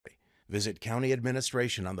Visit County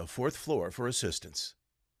Administration on the 4th floor for assistance.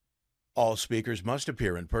 All speakers must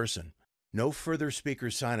appear in person. No further speaker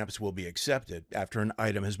signups will be accepted after an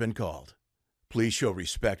item has been called. Please show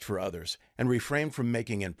respect for others and refrain from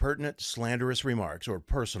making impertinent, slanderous remarks or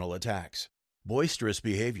personal attacks. Boisterous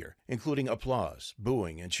behavior, including applause,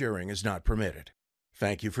 booing, and cheering, is not permitted.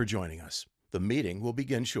 Thank you for joining us. The meeting will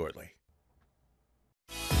begin shortly.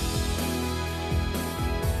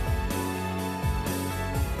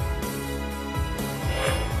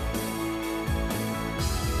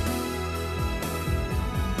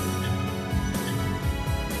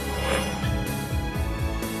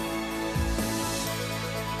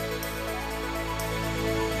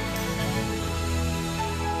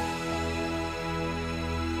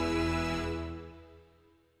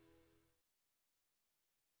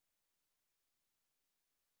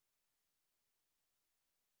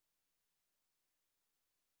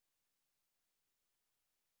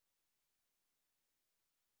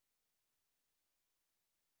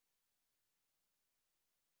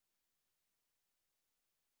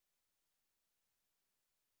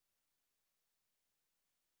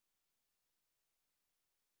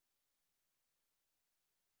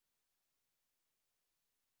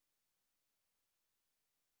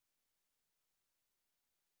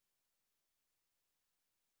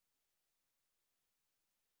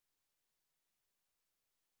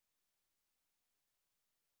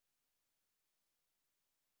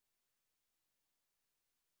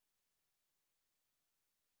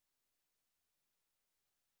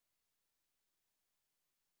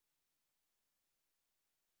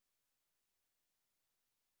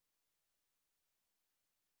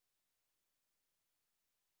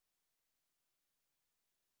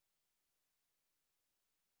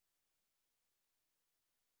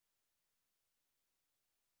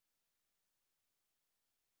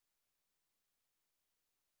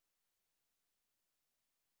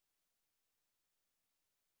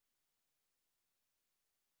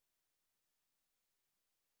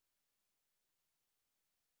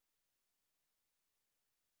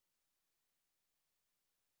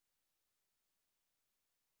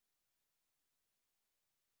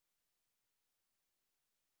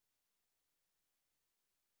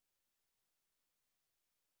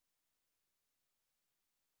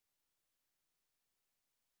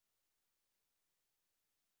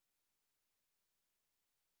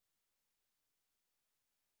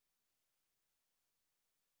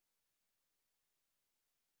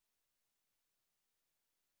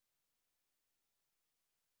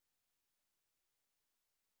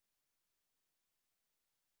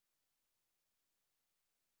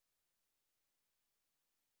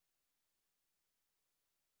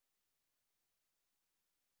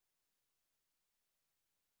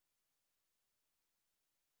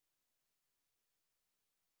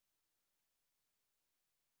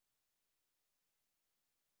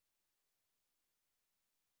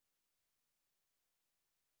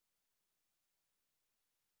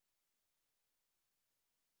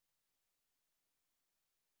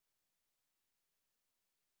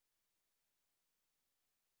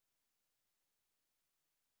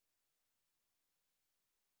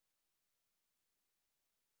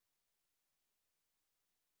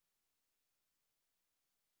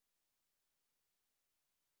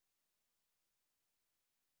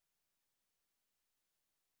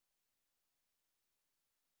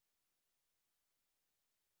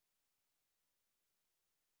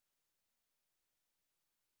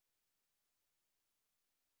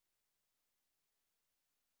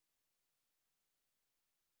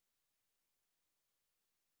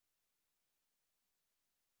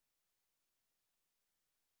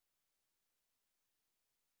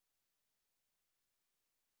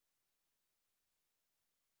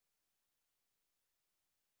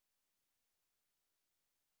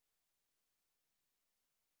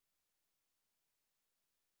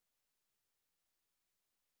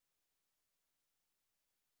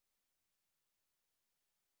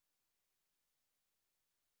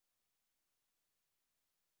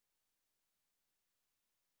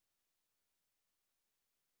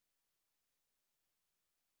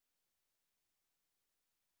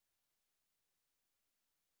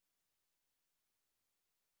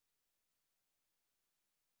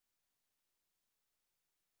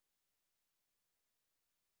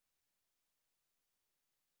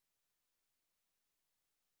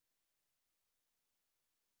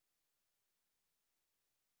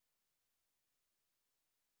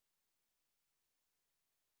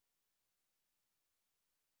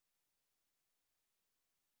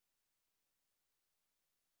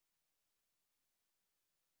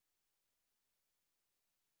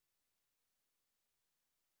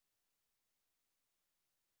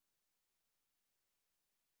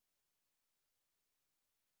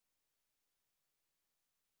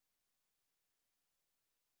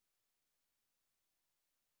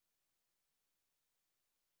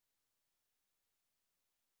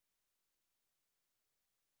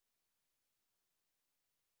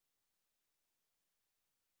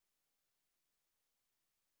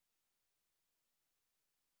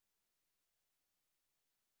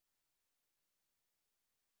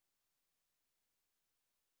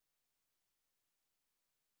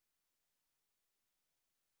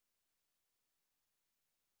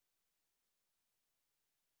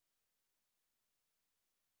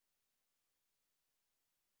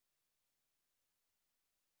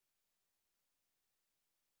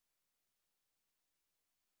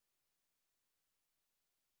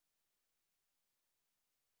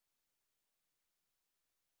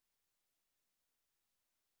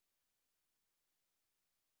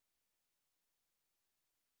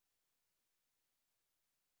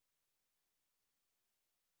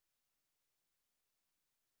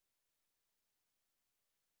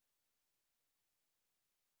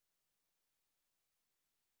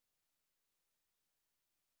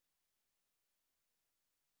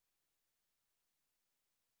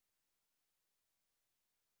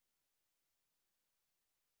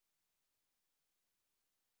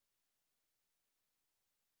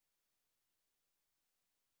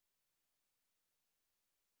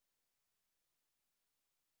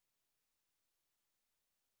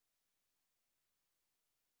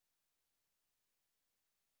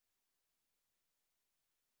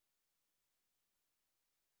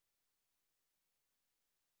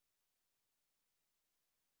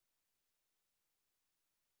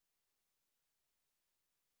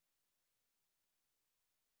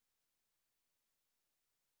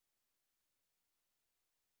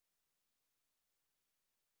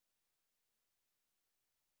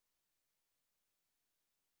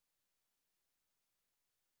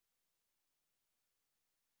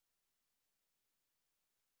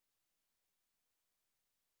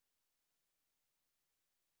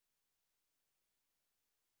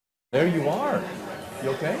 There you are.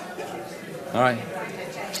 You okay? All right.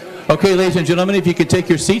 Okay, ladies and gentlemen, if you could take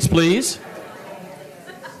your seats, please.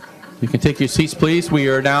 You can take your seats, please. We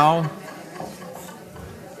are now,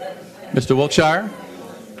 Mr. Wilkshire,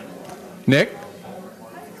 Nick,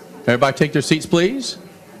 everybody take their seats, please.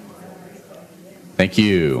 Thank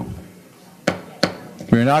you.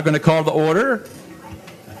 We're now going to call to order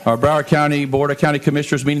our Broward County Board of County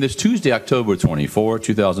Commissioners meeting this Tuesday, October 24,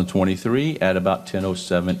 2023 at about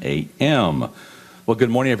 10:07 a.m. Well, good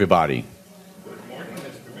morning, everybody. Good morning,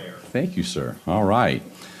 Mr. Mayor. Thank you, sir. All right.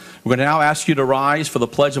 We're going to now ask you to rise for the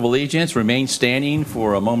Pledge of Allegiance, remain standing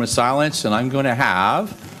for a moment of silence, and I'm going to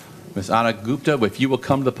have Ms. Anna Gupta, if you will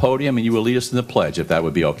come to the podium and you will lead us in the pledge, if that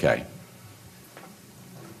would be okay.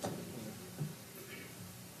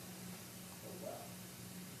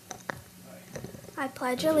 I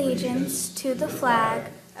pledge allegiance to the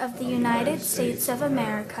flag of the United States of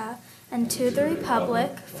America and to the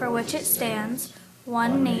republic for which it stands,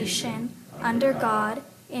 one nation, under God,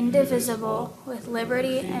 indivisible, with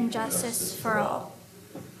liberty and justice for all.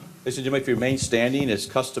 Ladies and gentlemen, if you remain standing, it's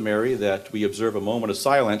customary that we observe a moment of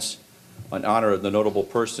silence in honor of the notable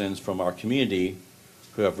persons from our community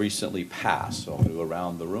who have recently passed. So I'm going to go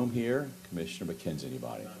around the room here. Commissioner McKenzie,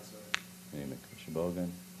 anybody? Commissioner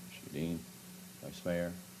Bogan, Commissioner Dean, Vice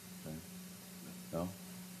Mayor? Okay. No?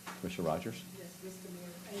 Commissioner Rogers? Yes, Mr. Mayor,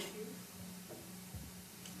 thank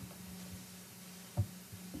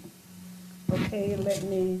you. Okay, let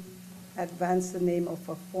me advance the name of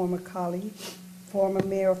a former colleague, former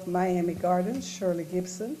mayor of Miami Gardens, Shirley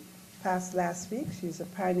Gibson, passed last week. She's a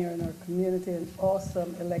pioneer in our community, an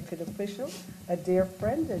awesome elected official, a dear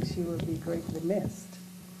friend, and she will be greatly missed.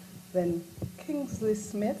 Then Kingsley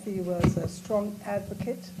Smith, he was a strong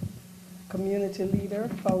advocate, community leader,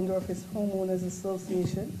 founder of his Homeowners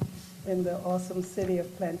Association in the awesome city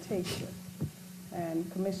of Plantation. And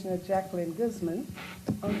Commissioner Jacqueline Guzman,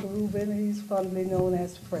 Uncle Ruben, he's fondly known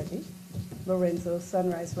as Freddie, Lorenzo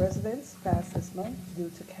Sunrise residents, passed this month due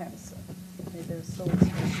to cancer. May their souls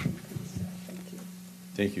rest in peace. Thank you.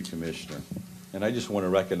 Thank you, Commissioner. And I just want to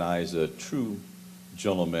recognize a true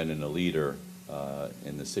gentleman and a leader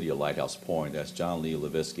in the city of Lighthouse Point. That's John Lee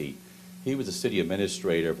Levisky. He was the city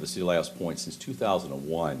administrator for the city of Lighthouse Point since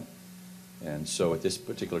 2001. And so at this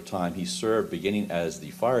particular time, he served beginning as the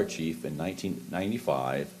fire chief in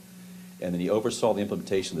 1995, and then he oversaw the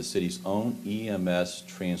implementation of the city's own EMS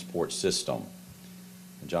transport system.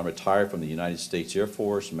 And John retired from the United States Air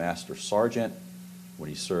Force Master Sergeant when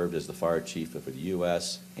he served as the fire chief for the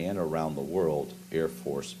U.S. and around the world Air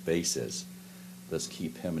Force bases. Let's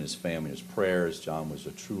keep him and his family in his prayers. John was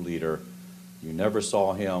a true leader. You never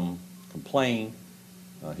saw him complain.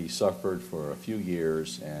 He suffered for a few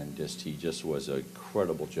years, and he just was an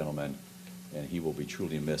incredible gentleman, and he will be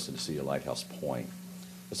truly missed in the city of Lighthouse Point.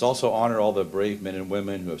 Let's also honor all the brave men and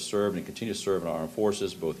women who have served and continue to serve in our armed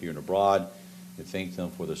forces, both here and abroad, and thank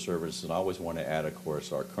them for their service. And I always want to add, of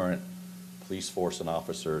course, our current police force and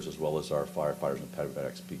officers, as well as our firefighters and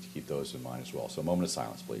paramedics, to keep those in mind as well. So a moment of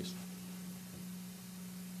silence, please.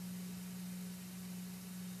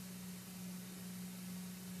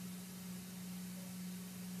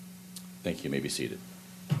 Thank you. You may be seated.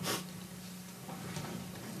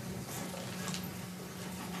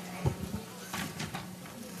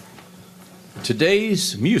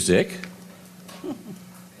 Today's music,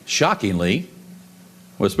 shockingly,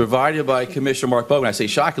 was provided by Commissioner Mark Bogan. I say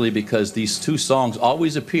shockingly because these two songs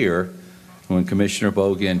always appear when Commissioner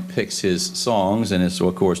Bogan picks his songs, and it's,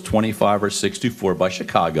 of course, 25 or 64 by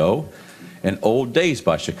Chicago and Old Days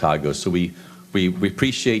by Chicago. So we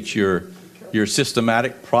appreciate your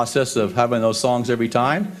systematic process of having those songs every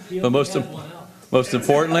time. But most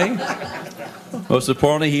importantly,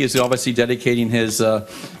 he is obviously dedicating his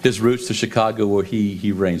roots to Chicago, where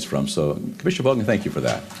he reigns from. So, Commissioner Bogan, thank you for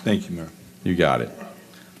that. Thank you, Mayor. You got it.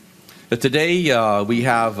 Today, we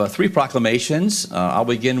have three proclamations. I'll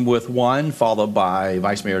begin with one, followed by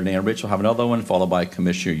Vice Mayor Dan Rich. I'll have another one, followed by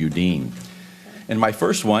Commissioner Udine. In my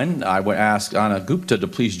first one, I would ask Anna Gupta to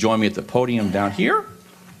please join me at the podium down here.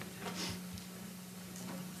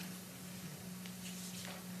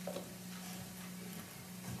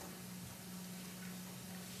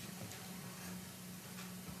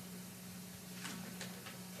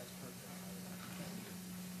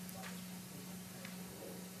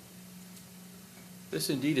 This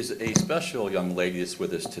indeed is a special young lady that's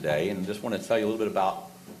with us today, and I just want to tell you a little bit about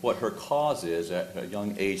what her cause is at a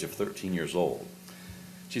young age of 13 years old.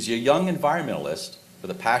 She's a young environmentalist with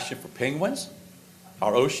a passion for penguins,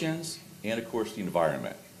 our oceans, and of course the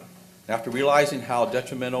environment. After realizing how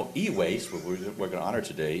detrimental e-waste, what we're going to honor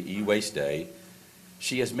today, E-Waste Day,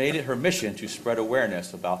 She has made it her mission to spread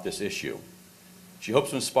awareness about this issue. She hopes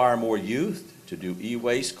to inspire more youth to do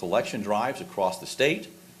e-waste collection drives across the state,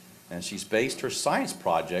 and she's based her science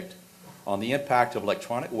project on the impact of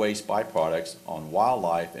electronic waste byproducts on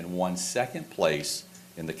wildlife and won second place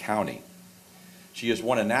in the county. She has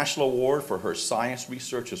won a national award for her science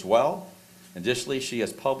research as well. Additionally, she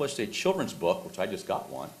has published a children's book, which I just got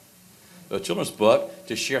one, a children's book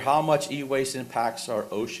to share how much e-waste impacts our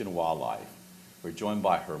ocean wildlife. We're joined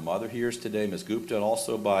by her mother here today, Ms. Gupta, and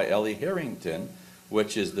also by Ellie Harrington,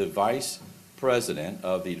 which is the Vice President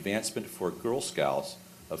of the Advancement for Girl Scouts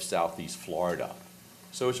of Southeast Florida.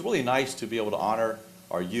 So it's really nice to be able to honor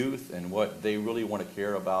our youth and what they really want to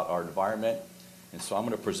care about our environment. And so I'm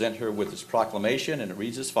going to present her with this proclamation, and it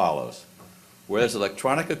reads as follows. Whereas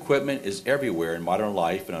electronic equipment is everywhere in modern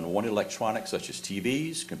life, and unwanted electronics such as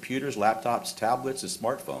TVs, computers, laptops, tablets, and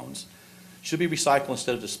smartphones should be recycled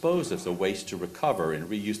instead of disposed as a waste to recover and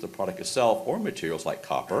reuse the product itself or materials like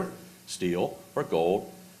copper, steel, or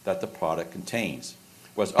gold that the product contains.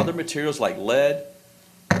 Whereas other materials like lead,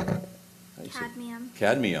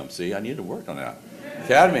 cadmium, see, I need to work on that.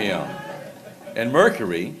 Cadmium and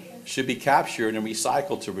mercury should be captured and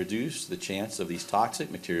recycled to reduce the chance of these toxic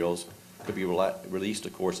materials could be released,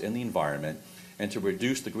 of course, in the environment, and to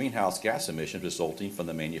reduce the greenhouse gas emissions resulting from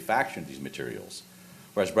the manufacturing of these materials.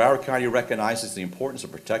 Whereas Broward County recognizes the importance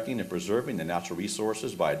of protecting and preserving the natural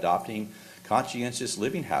resources by adopting conscientious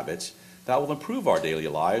living habits that will improve our daily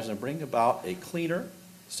lives and bring about a cleaner,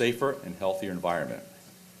 safer, and healthier environment.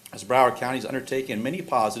 As Broward County has undertaken many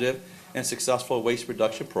positive and successful waste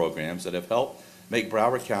reduction programs that have helped make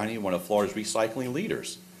Broward County one of Florida's recycling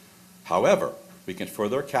leaders. However, we can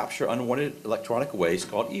further capture unwanted electronic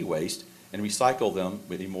waste called e-waste and recycle them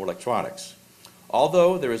with more electronics.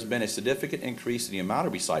 Although there has been a significant increase in the amount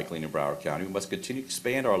of recycling in Broward County, we must continue to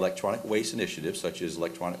expand our electronic waste initiatives such as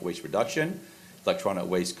electronic waste reduction, electronic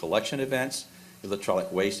waste collection events,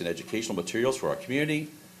 electronic waste and educational materials for our community,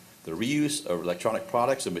 the reuse of electronic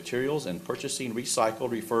products and materials, and purchasing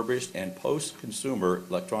recycled, refurbished, and post-consumer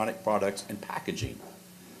electronic products and packaging.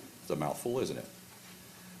 It's a mouthful, isn't it?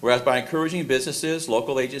 Whereas by encouraging businesses,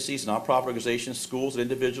 local agencies, nonprofit organizations, schools, and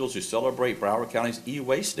individuals who celebrate Broward County's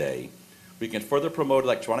E-Waste Day, we can further promote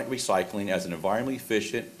electronic recycling as an environmentally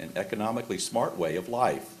efficient and economically smart way of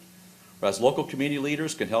life. Whereas local community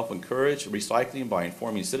leaders can help encourage recycling by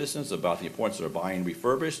informing citizens about the importance of buying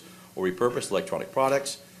refurbished or repurposed electronic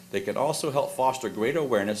products, they can also help foster greater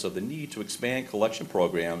awareness of the need to expand collection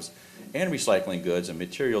programs and recycling goods and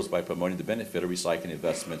materials by promoting the benefit of recycling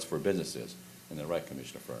investments for businesses. And the right,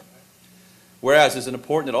 Commissioner Furr. Whereas it's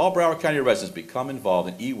important that all Broward County residents become involved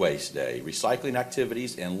in E-Waste Day, recycling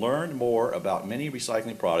activities, and learn more about many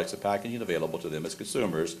recycling products and packaging available to them as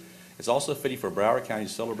consumers, it's also fitting for Broward County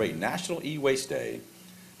to celebrate National E-Waste Day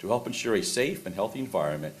to help ensure a safe and healthy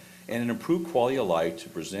environment and an improved quality of life to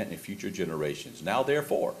present in future generations. Now,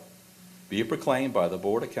 therefore, be it proclaimed by the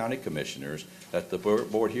Board of County Commissioners that the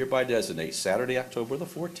Board hereby designates Saturday, October the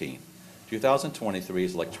 14th, 2023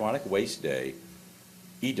 as Electronic Waste Day,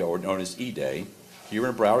 or known as E-Day, here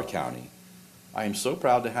in Broward County. I am so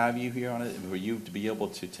proud to have you here on it, and for you to be able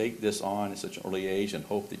to take this on at such an early age, and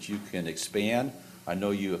hope that you can expand. I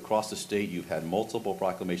know you, across the state, you've had multiple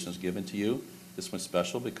proclamations given to you. This one's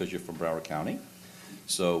special because you're from Broward County.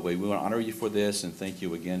 So we want to honor you for this, and thank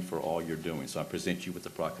you again for all you're doing. So I present you with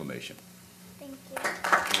the proclamation. Thank you.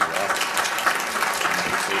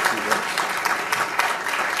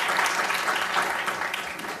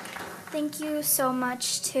 Thank you so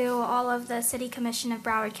much to all of the City Commission of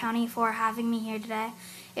Broward County for having me here today.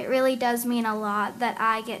 It really does mean a lot that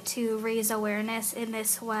I get to raise awareness in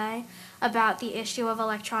this way about the issue of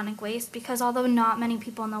electronic waste, because although not many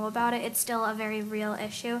people know about it, it's still a very real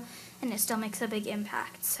issue and it still makes a big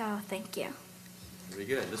impact. So thank you. Very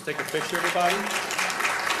good. Let's take a picture, everybody.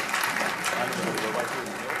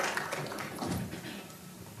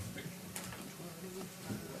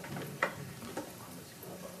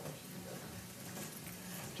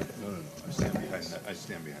 I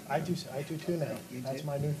stand behind. I do too now. That's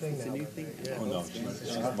my new thing now. It's a new thing? Yeah. Oh, no,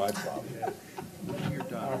 it's not my problem. You're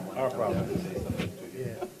done. Our problem.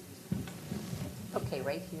 Yeah. Okay,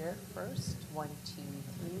 right here first. 1, 2,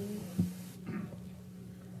 3.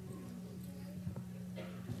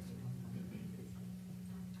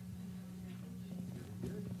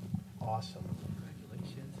 Awesome.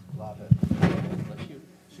 Congratulations. Love it. Bless you.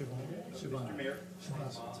 Mr. Mayor?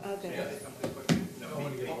 Okay.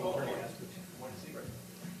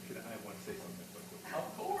 I want to say something quickly.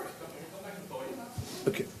 Of course.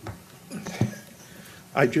 Okay.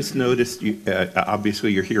 I just noticed, you,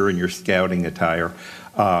 obviously you're here in your scouting attire.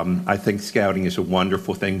 I think scouting is a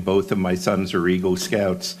wonderful thing. Both of my sons are Eagle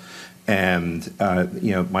Scouts. And,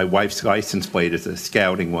 my wife's license plate is a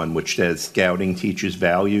scouting one, which says scouting teaches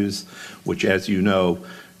values, which, as you know,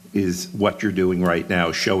 is what you're doing right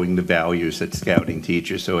now, showing the values that scouting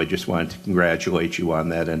teaches. So I just wanted to congratulate you on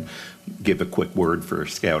that and give a quick word for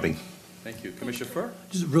scouting. Thank you. Commissioner Furr?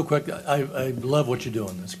 Just real quick, I love what you're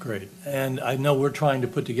doing. That's great. And I know we're trying to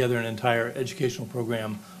put together an entire educational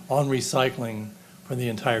program on recycling for the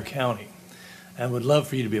entire county, and would love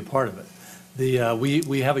for you to be a part of it.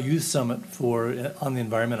 We have a youth summit on the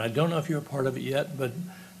environment. I don't know if you're a part of it yet, but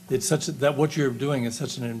it's that what you're doing is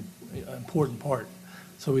such an important part.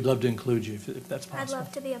 So we'd love to include you if that's possible. I'd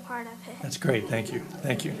love to be a part of it. That's great. Thank you.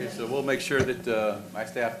 Thank you. Okay, so we'll make sure that my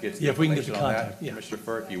staff gets Yeah, if we can get information the on contact, that. yeah. Commissioner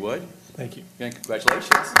Furr, if you would. Thank you. Again,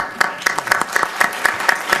 congratulations.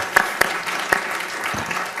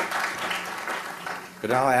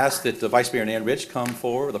 Could now ask that the Vice Mayor Nan Rich come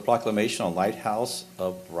forward with a proclamation on Lighthouse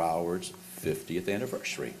of Broward's 50th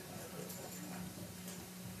anniversary.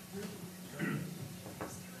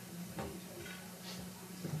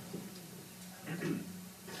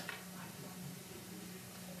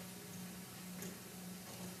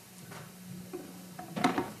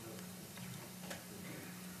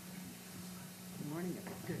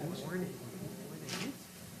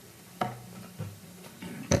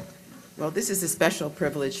 Well, this is a special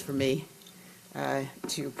privilege for me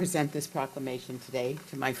to present this proclamation today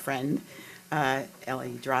to my friend,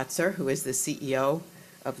 Ellie Drotzer, who is the CEO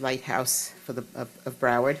of Lighthouse of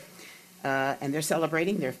Broward. And they're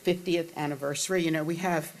celebrating their 50th anniversary. You know, we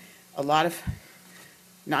have a lot of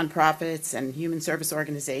nonprofits and human service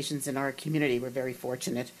organizations in our community. We're very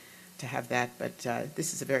fortunate to have that, but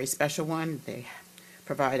this is a very special one. They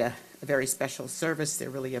provide a very special service.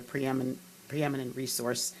 They're really a preeminent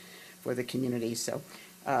resource for the community, so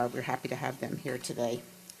we're happy to have them here today.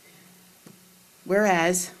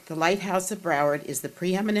 Whereas the Lighthouse of Broward is the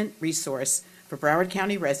preeminent resource for Broward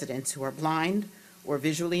County residents who are blind or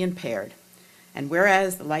visually impaired, and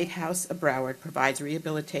whereas the Lighthouse of Broward provides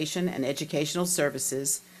rehabilitation and educational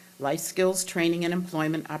services, life skills training and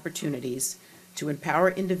employment opportunities to empower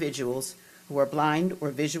individuals who are blind or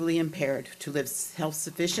visually impaired to live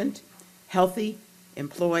self-sufficient, healthy,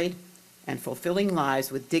 employed, and fulfilling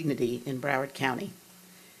lives with dignity in Broward County.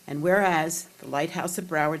 And whereas the Lighthouse of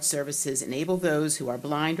Broward services enable those who are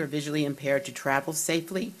blind or visually impaired to travel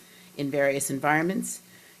safely in various environments,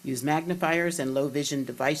 use magnifiers and low vision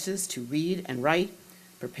devices to read and write,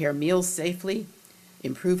 prepare meals safely,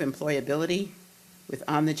 improve employability with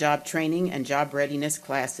on-the-job training and job readiness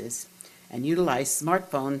classes, and utilize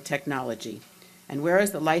smartphone technology. And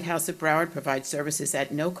whereas the Lighthouse of Broward provides services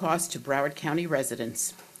at no cost to Broward County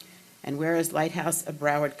residents, and whereas Lighthouse of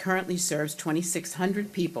Broward currently serves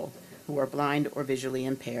 2,600 people who are blind or visually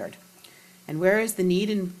impaired, and whereas the need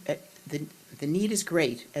is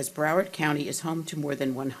great, as Broward County is home to more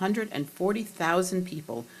than 140,000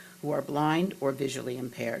 people who are blind or visually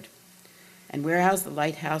impaired, and whereas the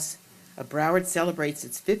Lighthouse of Broward celebrates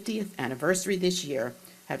its 50th anniversary this year,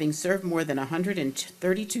 having served more than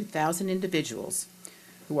 132,000 individuals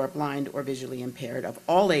who are blind or visually impaired of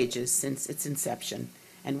all ages since its inception.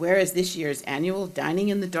 And whereas this year's annual Dining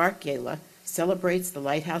in the Dark Gala celebrates the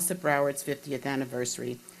Lighthouse of Broward's 50th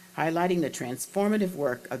anniversary, highlighting the transformative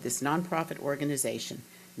work of this nonprofit organization,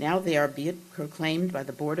 now be it proclaimed by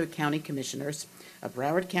the Board of County Commissioners of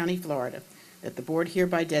Broward County, Florida, that the board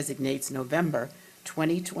hereby designates November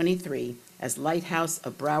 2023 as Lighthouse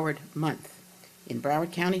of Broward Month in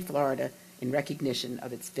Broward County, Florida, in recognition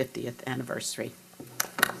of its 50th anniversary.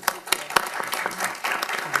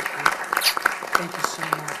 Thank you so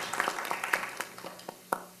much.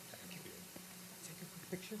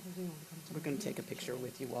 We're going to take a picture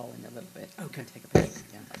with you all in a little bit. Okay. Take a picture.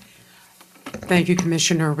 Yeah. Thank you,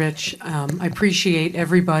 Commissioner Rich. I appreciate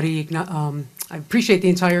everybody. I appreciate the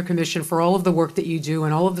entire commission for all of the work that you do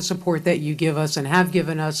and all of the support that you give us and have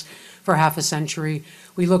given us for half a century.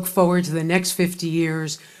 We look forward to the next 50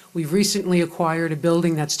 years. We've recently acquired a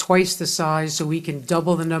building that's twice the size, so we can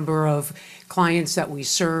double the number of clients that we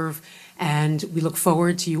serve. And we look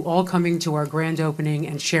forward to you all coming to our grand opening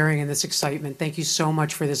and sharing in this excitement. Thank you so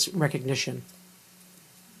much for this recognition.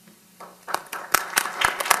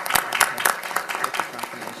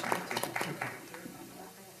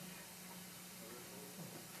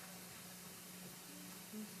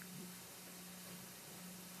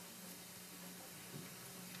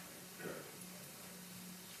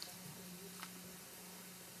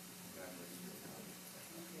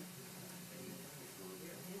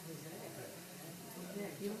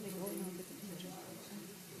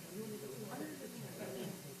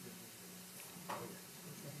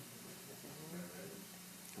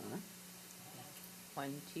 1,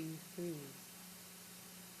 2, 3.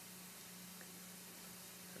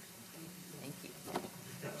 Thank you.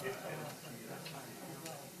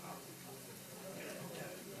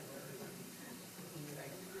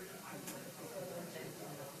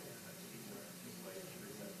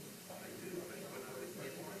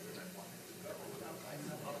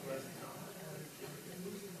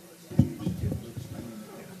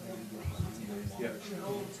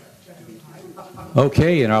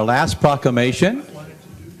 Okay, and our last proclamation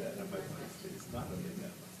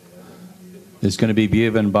is going to be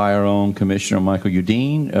given by our own Commissioner Michael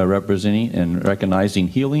Udine, representing and recognizing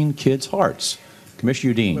Healing Kids' Hearts.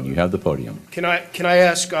 Commissioner Udine, you have the podium. Can I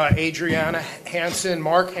ask Adriana Hanson,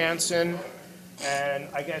 Mark Hanson, and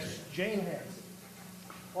I guess Jane Hanson?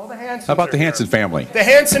 All the Hansons. How about the are here. Hanson family? The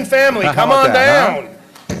Hanson family, How come about on that,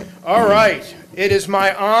 down. All right. It is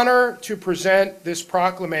my honor to present this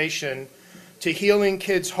proclamation to Healing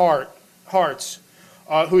Kids' Hearts,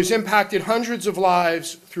 who has impacted hundreds of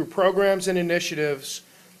lives through programs and initiatives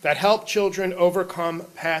that help children overcome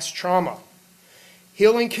past trauma.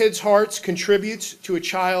 Healing Kids' Hearts contributes to a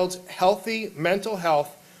child's healthy mental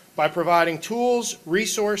health by providing tools,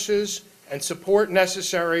 resources, and support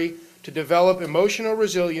necessary to develop emotional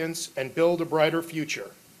resilience and build a brighter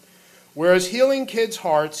future. Whereas Healing Kids'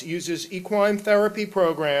 Hearts uses equine therapy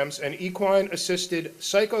programs and equine-assisted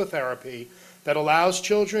psychotherapy that allows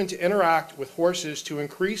children to interact with horses to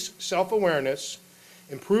increase self-awareness,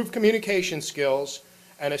 improve communication skills,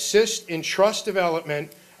 and assist in trust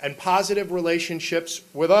development and positive relationships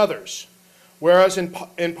with others. Whereas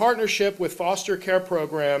in partnership with foster care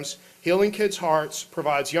programs, Healing Kids' Hearts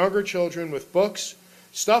provides younger children with books,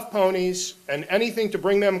 stuffed ponies, and anything to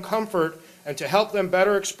bring them comfort and to help them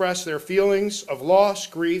better express their feelings of loss,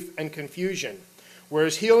 grief, and confusion.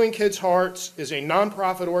 Whereas Healing Kids' Hearts is a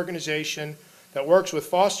nonprofit organization that works with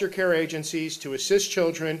foster care agencies to assist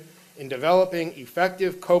children in developing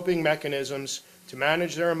effective coping mechanisms to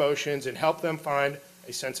manage their emotions and help them find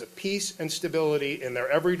a sense of peace and stability in their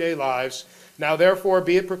everyday lives. Now therefore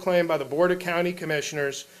be it proclaimed by the Board of County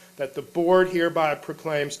Commissioners that the board hereby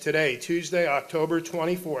proclaims today, Tuesday, October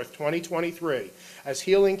 24th, 2023, as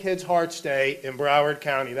Healing Kids' Hearts Day in Broward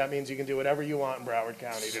County. That means you can do whatever you want in Broward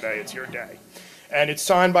County today. It's your day. And it's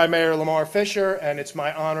signed by Mayor Lamar Fisher, and it's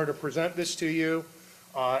my honor to present this to you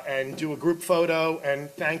and do a group photo,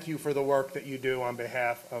 and thank you for the work that you do on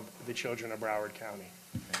behalf of the children of Broward County.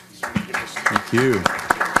 Thank you.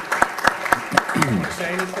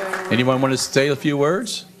 Say anything? Anyone want to say a few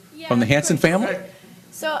words from the Hanson family?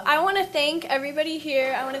 So I want to thank everybody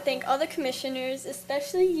here. I want to thank all the commissioners,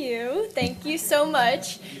 especially you. Thank you so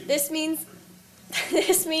much. This means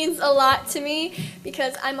a lot to me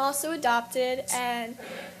because I'm also adopted, and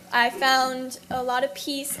I found a lot of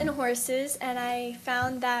peace in horses, and I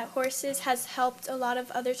found that horses has helped a lot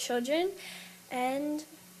of other children, and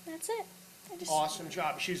that's it. Awesome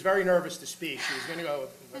job. She was very nervous to speak. She was going to go,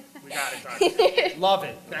 but we got it done. Love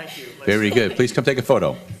it. Thank you. Very good. Please come take a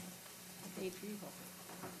photo.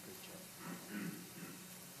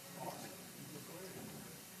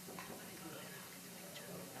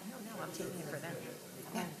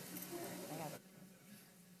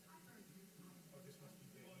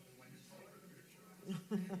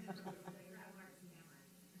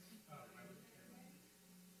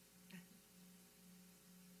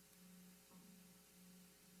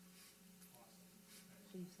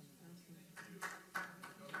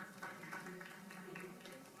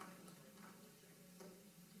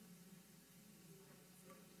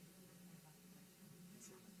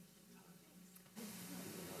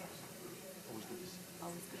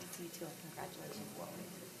 Always good to see you too, and congratulations.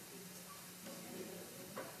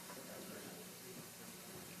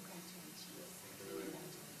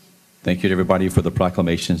 Thank you to everybody for the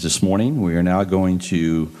proclamations this morning. We are now going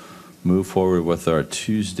to move forward with our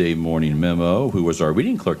Tuesday morning memo. Who was our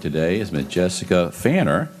reading clerk today is Ms. Jessica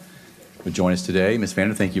Fanner, who will join us today. Ms.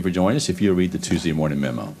 Fanner, thank you for joining us. If you'll read the Tuesday morning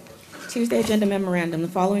memo. Tuesday agenda memorandum. The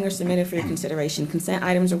following are submitted for your consideration. Consent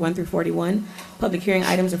items are 1 through 41. Public hearing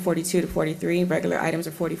items are 42 to 43. Regular items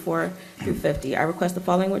are 44 through 50. I request the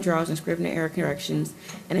following withdrawals and Scrivener error corrections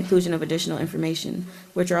and inclusion of additional information.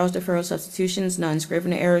 Withdrawals, deferrals, substitutions, none.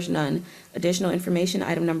 Scrivener errors, none. Additional information,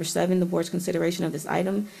 item number 7. The board's consideration of this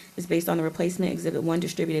item is based on the replacement Exhibit 1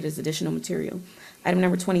 distributed as additional material. Item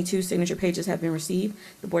number 22, signature pages have been received.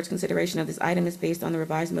 The board's consideration of this item is based on the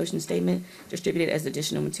revised motion statement distributed as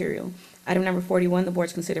additional material. Item number 41, the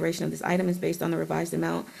board's consideration of this item is based on the revised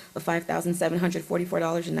amount of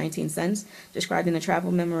 $5,744.19 described in the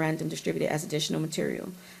travel memorandum distributed as additional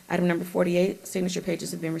material. Item number 48, signature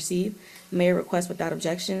pages have been received. The mayor requests without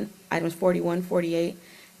objection items 41, 48,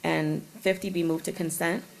 and 50 be moved to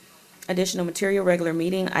consent. Additional material, regular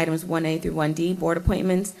meeting, items 1A through 1D, board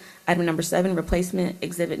appointments. Item number 7, replacement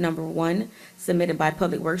exhibit number 1, submitted by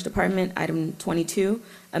Public Works Department. Item 22,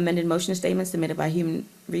 amended motion statement submitted by Human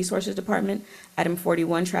Resources Department. Item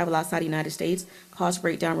 41, travel outside the United States, cost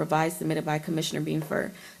breakdown revised, submitted by Commissioner Bean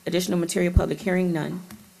Fur. Additional material, public hearing, none.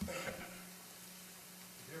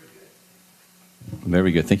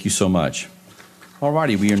 Very good. Thank you so much. All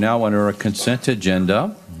righty, we are now under a consent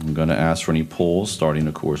agenda. I'm going to ask for any polls, starting,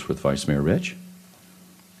 of course, with Vice Mayor Rich.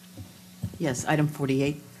 Yes, item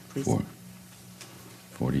 48, please.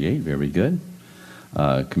 48, very good.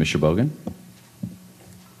 Commissioner Bogan?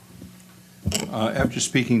 After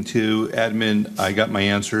speaking to admin, I got my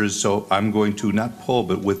answers, so I'm going to not pull,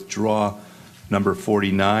 but withdraw number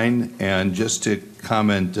 49. And just to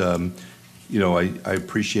comment, I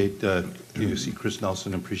appreciate, you see Chris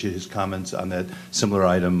Nelson, appreciate his comments on that similar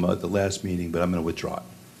item at the last meeting, but I'm going to withdraw it.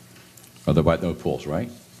 Otherwise, no polls, right?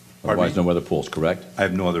 Pardon Otherwise, me? no other polls, correct? I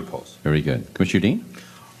have no other polls. Very good. Commissioner Dean?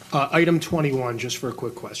 Item 21, just for a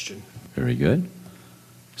quick question. Very good.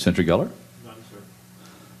 Senator Geller? None, sir.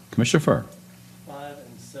 Commissioner Fur? 5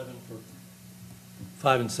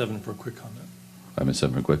 and 7 for a quick comment. 5 and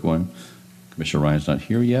 7 for a quick one. Commissioner Ryan's not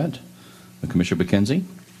here yet. Commissioner McKenzie?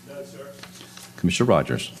 No, sir. Commissioner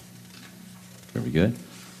Rogers? Very good.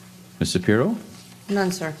 Ms. Shapiro?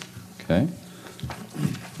 None, sir. Okay.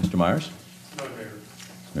 Mr. Myers? No, Mayor.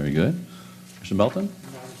 Very good. Mr. Melton?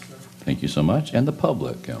 Thank you so much. And the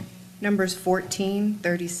public? Numbers 14,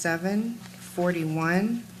 37,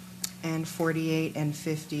 41, and 48 and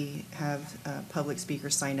 50 have public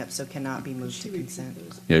speakers signed up, so cannot be moved to consent.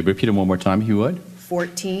 Yeah, repeat them one more time, if you would.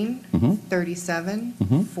 14, Mhm. 37,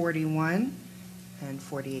 Mhm. 41, and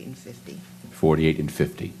 48 and 50. 48 and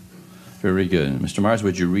 50. Very good. Mr. Myers,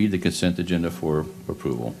 would you read the consent agenda for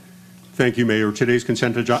approval? Thank you, Mayor. Today's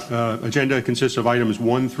consent agenda consists of items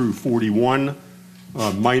 1 through 41,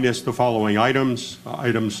 minus the following items.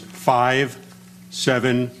 Items 5,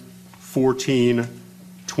 7, 14,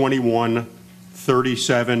 21,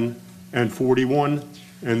 37, and 41,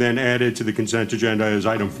 and then added to the consent agenda is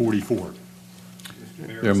item 44.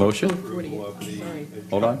 Is there a motion?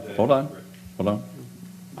 Hold on.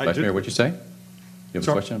 Vice Mayor, what'd you say? You have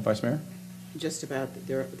a question, Vice Mayor? Just about,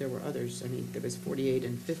 there were others. I mean, there was 48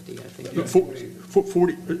 and 50, I think.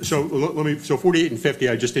 48 and 50,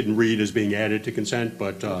 I just didn't read as being added to consent,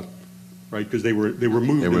 but, right, because they were moved.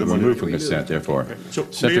 They were in the one- removed from consent, therefore. So,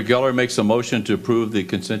 Senator Mayor- Geller makes a motion to approve the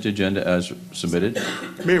consent agenda as submitted.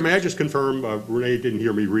 Mayor, may I just confirm, Renee didn't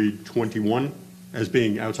hear me read 21 as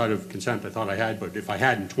being outside of consent. I thought I had, but if I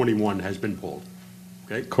hadn't, 21 has been pulled.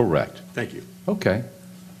 Okay? Correct. Thank you. Okay.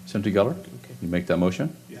 Senator Geller? You make that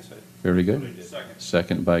motion? Yes, I did. Very good.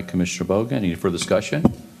 Second by Commissioner Bogan. Any further discussion?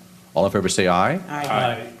 All in favor say aye.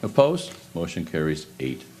 Aye. Opposed? Motion carries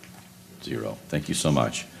 8-0. Thank you so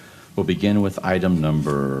much. We'll begin with item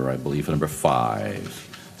number, I believe, number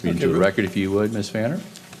 5. Read into the record, if you would, Ms. Vanner.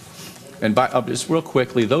 And just real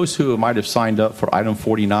quickly, those who might have signed up for item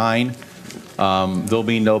 49, there'll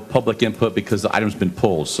be no public input because the item's been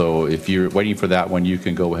pulled. So if you're waiting for that one, you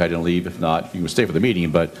can go ahead and leave. If not, you can stay for the meeting,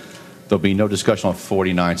 but there'll be no discussion on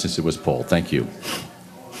 49 since it was pulled. Thank you.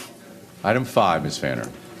 Item 5, Ms. Vanner.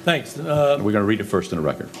 Thanks. We're going to read it first in the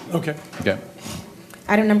record. Okay. Okay.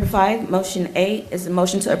 Item number 5, motion A, is a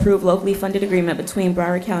motion to approve locally funded agreement between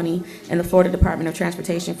Broward County and the Florida Department of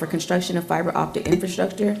Transportation for construction of fiber optic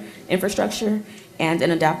infrastructure and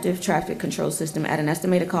an adaptive traffic control system at an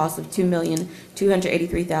estimated cost of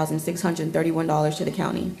 $2,283,631 to the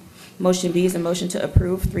county. Motion B is a motion to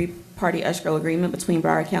approve three-party escrow agreement between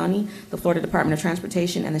Broward County, the Florida Department of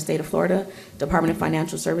Transportation, and the State of Florida Department of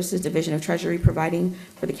Financial Services, Division of Treasury, providing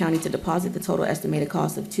for the county to deposit the total estimated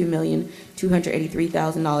cost of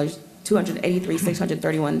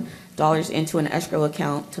 $2,283,631 into an escrow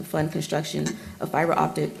account to fund construction of fiber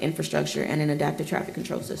optic infrastructure and an adaptive traffic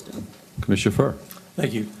control system. Commissioner Fur.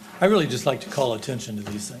 Thank you. I really just like to call attention to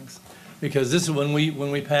these things, because this is when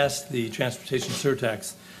we passed the transportation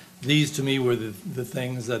surtax. These, to me, were the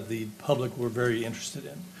things that the public were very interested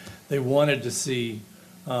in. They wanted to see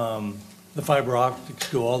the fiber optics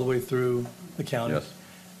go all the way through the county. Yes.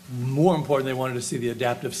 More important, they wanted to see the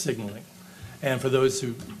adaptive signaling. And for those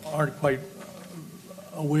who aren't quite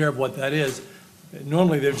aware of what that is,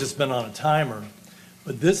 normally they've just been on a timer.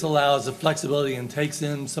 But this allows the flexibility and takes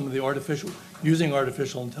in some of the using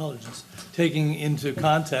artificial intelligence, taking into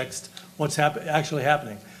context what's actually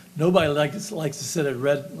happening. Nobody likes to sit at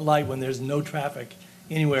red light when there's no traffic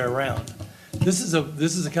anywhere around. This is a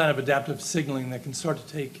kind of adaptive signaling that can start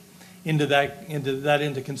to take into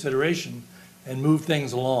consideration and move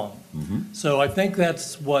things along. So I think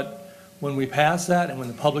that's what, when we passed that and when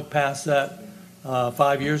the public passed that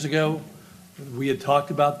 5 years ago, we had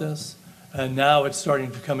talked about this, and now it's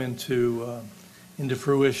starting to come into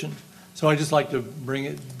fruition. So I just like to bring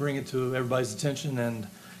it to everybody's attention, and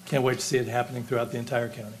can't wait to see it happening throughout the entire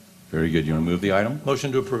county. Very good. You want to move the item?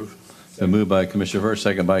 Motion to approve. Been moved by Commissioner Hurst,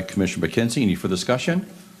 second by Commissioner McKenzie. Any further discussion?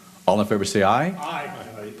 All in favor say aye. Aye.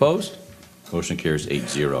 Opposed? Motion carries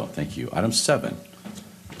 8-0. Thank you. Item 7.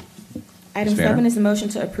 Item Ms. Banner? 7 is a motion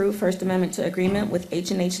to approve First Amendment to agreement with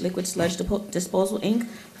H&H Liquid Sludge Disposal, Inc.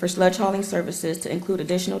 for sludge hauling services to include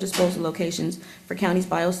additional disposal locations for county's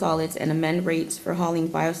biosolids and amend rates for hauling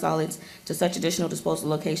biosolids to such additional disposal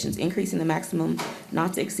locations, increasing the maximum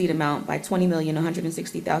not to exceed amount by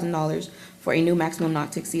 $20,160,000 for a new maximum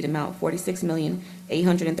not to exceed amount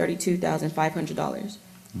 $46,832,500.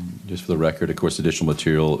 Just for the record, of course, additional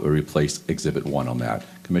material will replace Exhibit 1 on that.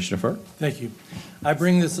 Commissioner Furr? Thank you. I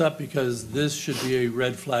bring this up because this should be a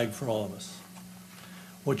red flag for all of us.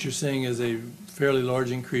 What you're seeing is a fairly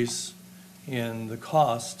large increase in the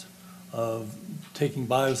cost of taking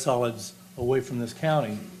biosolids away from this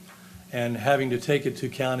county and having to take it to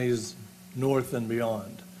counties north and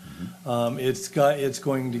beyond. It's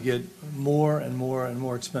going to get more and more and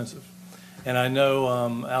more expensive. And I know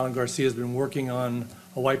Alan Garcia has been working on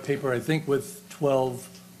a white paper, I think with 12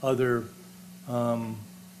 other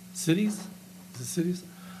cities,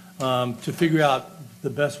 to figure out the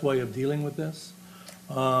best way of dealing with this.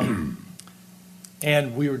 And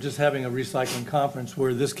we were just having a recycling conference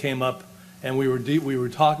where this came up, and we were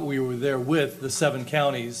there with the 7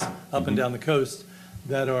 counties up and down the coast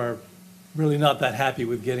that are really not that happy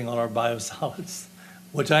with getting all our biosolids,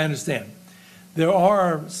 which I understand. There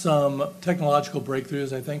are some technological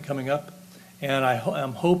breakthroughs, I think, coming up, and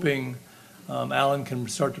I'm hoping Alan can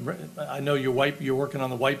start to. I know you're working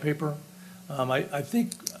on the white paper. I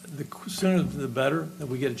think the sooner the better that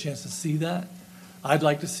we get a chance to see that. I'd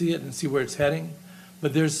like to see it and see where it's heading,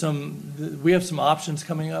 but we have some options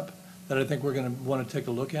coming up that I think we're going to want to take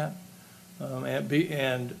a look at,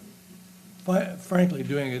 and frankly,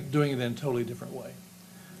 doing it in a totally different way.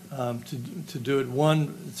 To do it,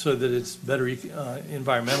 one, so that it's better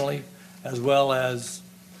environmentally, as well as,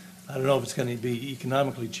 I don't know if it's going to be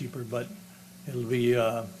economically cheaper, but it'll be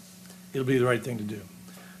the right thing to do.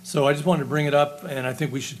 So I just wanted to bring it up, and I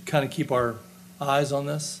think we should kind of keep our eyes on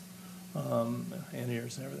this, and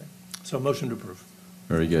ears and everything. So motion to approve.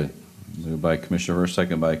 Very good. Moved by Commissioner Hurst,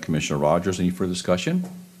 second by Commissioner Rogers. Any further discussion?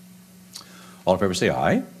 All in favor say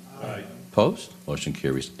aye. Aye. Opposed? Motion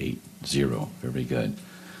carries 8-0. Very good.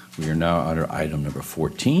 We are now under item number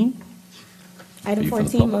 14. Item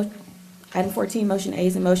 14, motion A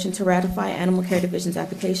is a motion to ratify Animal Care Division's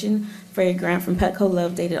application for a grant from Petco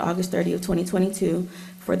Love dated August 30 of 2022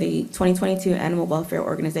 for the 2022 Animal Welfare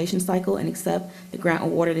Organization Cycle and accept the grant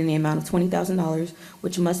awarded in the amount of $20,000,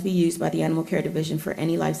 which must be used by the Animal Care Division for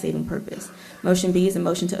any life-saving purpose. Motion B is a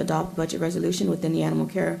motion to adopt budget resolution within the Animal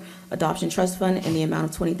Care Adoption Trust Fund in the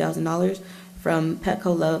amount of $20,000 from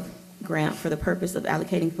Petco Love grant for the purpose of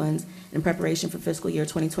allocating funds in preparation for fiscal year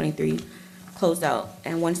 2023 closed out.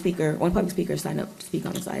 And one public speaker signed up to speak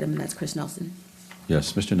on this item, and that's Chris Nelson.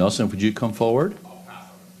 Yes, Mr. Nelson, would you come forward?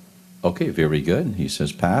 Okay, very good. He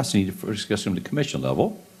says pass. Need to discuss him at the commission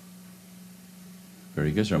level. Very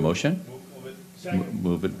good. Is there a motion?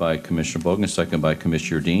 Move it by Commissioner Bogan, second by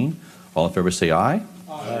Commissioner Dean. All in favor say aye.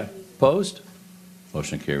 Aye. Opposed?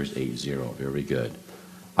 Motion carries 8-0. Very good.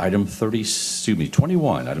 Item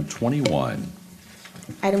 21. Item 21.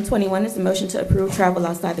 Item 21 is a motion to approve travel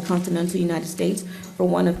outside the continental United States for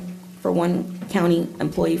one county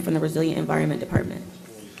employee from the Resilient Environment Department.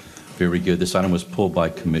 Very good. This item was pulled by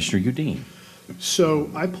Commissioner Udine. So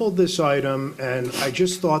I pulled this item, and I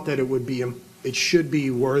just thought that it should be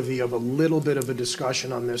worthy of a little bit of a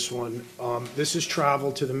discussion on this one. This is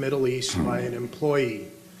travel to the Middle East by an employee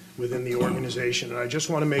within the organization, and I just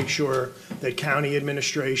want to make sure that county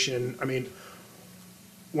administration,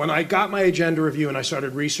 when I got my agenda review and I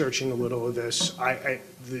started researching a little of this,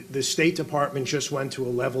 the State Department just went to a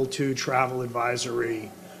level 2 travel advisory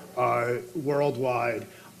worldwide.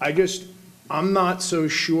 I'm not so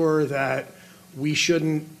sure that we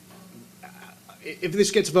shouldn't, if this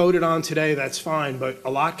gets voted on today, that's fine, but a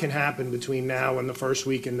lot can happen between now and the first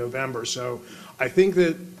week in November. So I think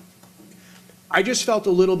that I just felt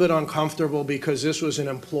a little bit uncomfortable because this was an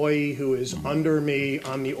employee who is under me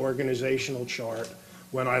on the organizational chart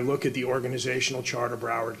when I look at the organizational chart of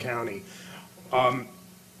Broward County.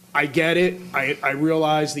 I get it. I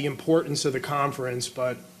realize the importance of the conference,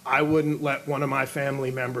 but I wouldn't let one of my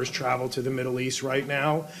family members travel to the Middle East right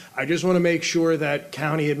now. I just want to make sure that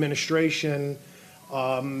county administration,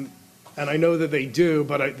 and I know that they do,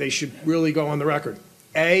 but they should really go on the record.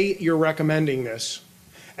 A, you're recommending this,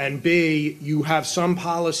 and B, you have some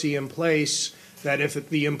policy in place that if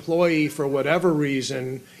the employee, for whatever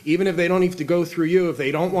reason, even if they don't have to go through you, if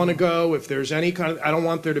they don't want to go, if there's any kind of, I don't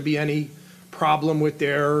want there to be any problem with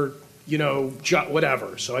their,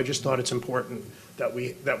 whatever. So I just thought it's important that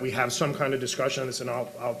we have some kind of discussion on this, and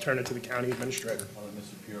I'll turn it to the county administrator. I'll let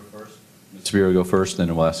Mr. Piero first. Mr. Piero go first,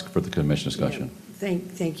 then we'll ask for the commission discussion.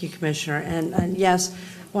 Thank you, Commissioner. And yes,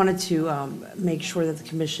 wanted to make sure that the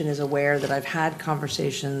commission is aware that I've had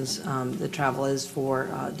conversations, the travel is for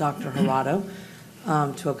Dr. Hirado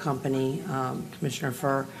to accompany Commissioner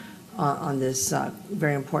Furr on this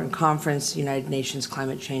very important conference, United Nations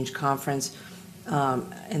Climate Change Conference,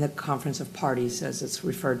 and the Conference of Parties, as it's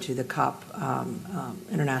referred to, the COP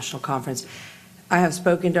International Conference. I have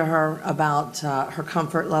spoken to her about her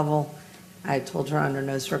comfort level. I told her under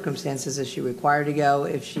no circumstances is she required to go.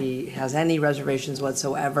 If she has any reservations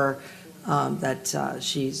whatsoever, that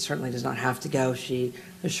she certainly does not have to go. She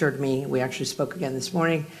assured me, we actually spoke again this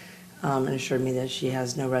morning, and assured me that she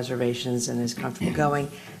has no reservations and is comfortable going.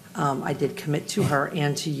 I did commit to her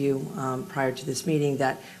and to you prior to this meeting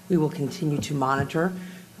that we will continue to monitor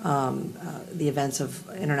the events of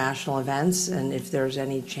international events, and if there's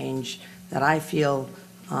any change that I feel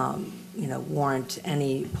warrant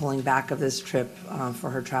any pulling back of this trip for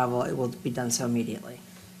her travel, it will be done so immediately.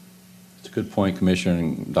 It's a good point, Commissioner,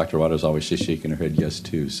 and Dr. Hirato's always just shaking her head yes,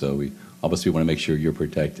 too, so we obviously want to make sure you're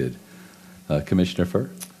protected. Commissioner Furr?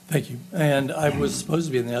 Thank you. And I was supposed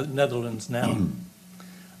to be in the Netherlands now,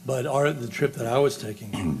 but the trip that I was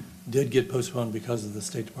taking did get postponed because of the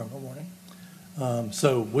State Department warning.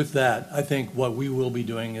 So with that, I think what we will be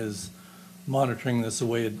doing is monitoring this the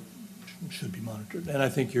way it should be monitored. And I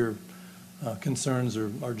think your concerns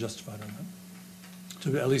are justified on that.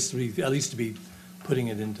 To at least to be putting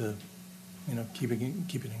it into, keep it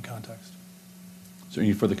in context. Is there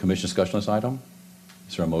any further commission discussion on this item?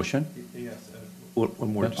 Is there a motion? Yes.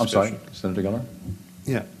 One more discussion. I'm sorry, Senator Geller?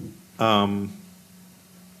 Yeah. I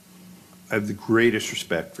have the greatest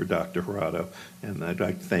respect for Dr. Hirado, and I'd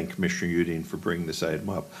like to thank Commissioner Udine for bringing this item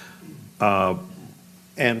up,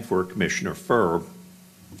 and for Commissioner Furr.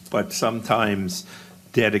 But sometimes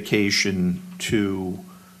dedication to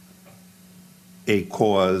a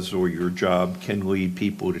cause or your job can lead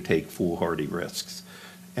people to take foolhardy risks.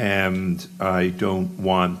 And I don't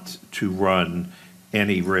want to run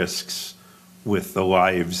any risks with the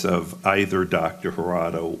lives of either Dr.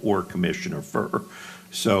 Hirado or Commissioner Furr.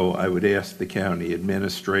 So I would ask the county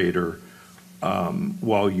administrator,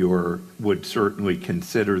 while you would certainly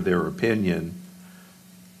consider their opinion,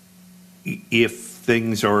 if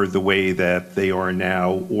things are the way that they are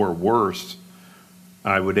now or worse,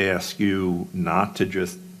 I would ask you not to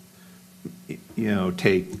just,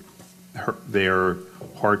 take their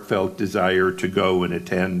heartfelt desire to go and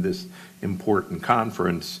attend this important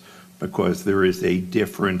conference, because there is a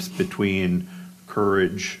difference between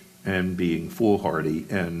courage and being foolhardy,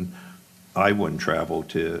 and I wouldn't travel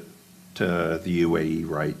to the UAE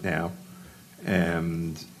right now,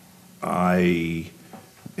 and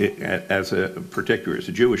as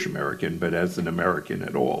a Jewish American, but as an American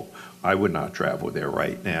at all, I would not travel there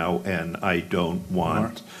right now, and I don't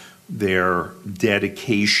want their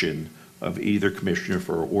dedication of either Commissioner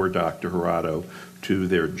Furr or Dr. Hirado to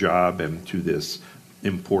their job and to this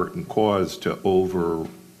important cause to override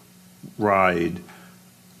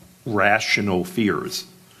rational fears.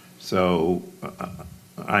 So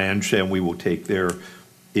I understand we will take their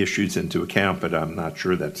issues into account, but I'm not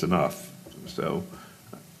sure that's enough. So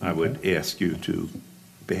I would ask you to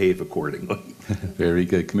behave accordingly. Very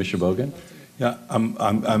good. Commissioner Bogan? Yeah, I'm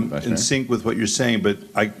in sync with what you're saying, but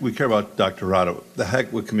we care about Dr. Hirado. The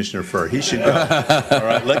heck with Commissioner Furr. He should go. All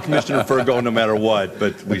right, let Commissioner Furr go no matter what,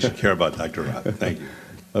 but we should care about Dr. Hirado. Thank you.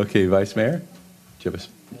 Okay, Vice Mayor? Do you have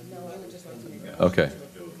Okay.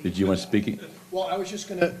 Did you want to speak? Well, I was just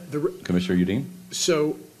going to... Commissioner Udine?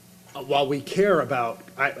 So while we care about,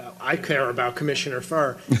 I care about Commissioner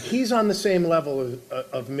Furr, he's on the same level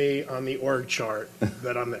of me on the org chart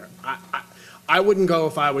that I'm there. I wouldn't go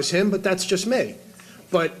if I was him, but that's just me.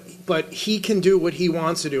 But he can do what he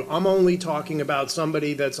wants to do. I'm only talking about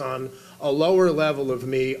somebody that's on a lower level of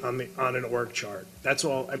me on an org chart. That's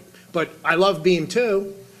all. But I love Beam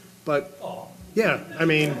too, but yeah, I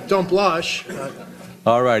mean, don't blush.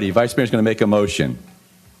 All righty, Vice Mayor's going to make a motion.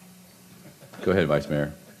 Go ahead, Vice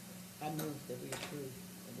Mayor. I move that we approve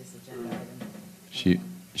this agenda item.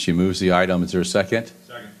 She moves the item. Is there a second?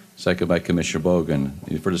 second by Commissioner Bogan.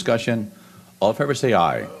 Any further discussion? All in favor say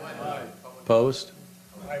aye. Opposed?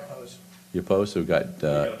 I oppose. You opposed? So we've got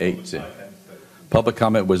 8. Public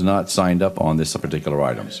comment was not signed up on this particular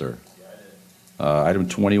item, sir. Item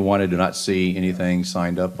 21, I do not see anything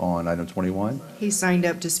signed up on item 21. He signed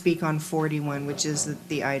up to speak on 41, which is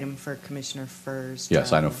the item for Commissioner Furr's.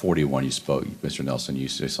 Yes, item 41 you spoke, Mr. Nelson, you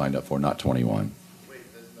signed up for, not 21.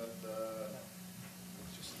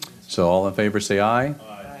 So all in favor say aye.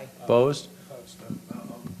 Aye. Opposed?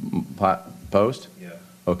 Opposed? Yeah.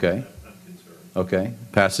 Okay. Okay,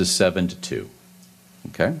 passes 7-2.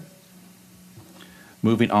 Okay.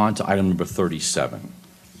 Moving on to item number 37.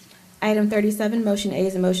 Item 37, motion A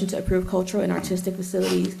is a motion to approve cultural and artistic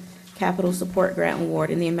facilities capital support grant award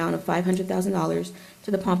in the amount of $500,000 to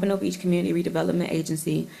the Pompano Beach Community Redevelopment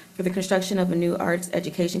Agency for the construction of a new arts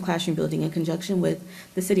education classroom building in conjunction with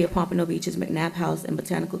the City of Pompano Beach's McNabb House and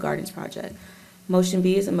Botanical Gardens project. Motion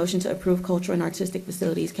B is a motion to approve cultural and artistic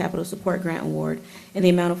facilities capital support grant award in the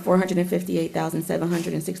amount of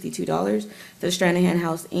 $458,762 to the Stranahan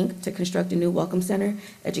House, Inc. to construct a new welcome center,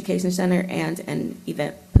 education center, and an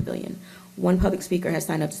event pavilion. One public speaker has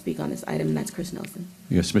signed up to speak on this item, and that's Chris Nelson.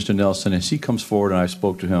 Yes, Mr. Nelson, as he comes forward, and I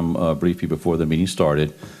spoke to him briefly before the meeting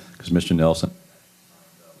started, because Mr. Nelson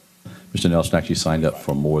actually signed up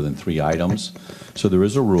for more than 3 items. So there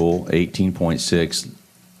is a rule,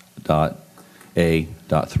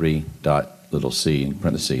 18.6.A.3.c in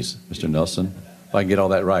parentheses. Mr. Nelson, if I can get all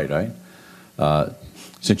that right?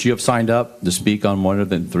 Since you have signed up to speak on more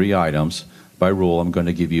than 3 items, by rule, I'm going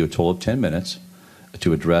to give you a total of 10 minutes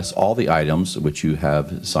to address all the items which you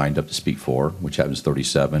have signed up to speak for, which happens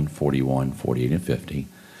 37, 41, 48, and 50.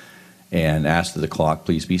 And ask that the clock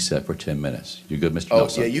please be set for 10 minutes. You good, Mr.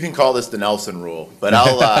 Nelson? Yeah, you can call this the Nelson rule, but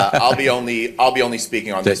I'll be only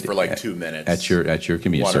speaking on this for like 2 minutes. At your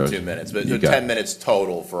convenience, 1 or sir. 2 minutes, but You 10 got it. minutes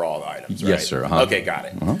total for all the items, right? Yes, sir. Uh-huh. Okay, got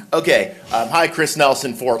it. Okay, hi, Chris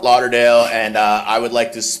Nelson, Fort Lauderdale, and I would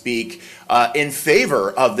like to speak in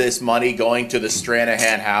favor of this money going to the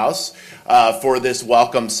Stranahan House for this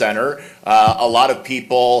welcome center. A lot of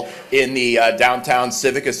people in the Downtown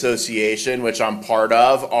Civic Association, which I'm part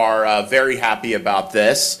of, are very happy about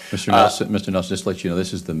this. Mr. Nelson, just to let you know,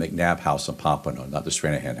 this is the McNabb House in Pompano, not the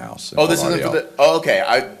Stranahan House. in Oh, this Fort isn't for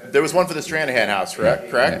Lauderdale. the, there was one for the Stranahan House,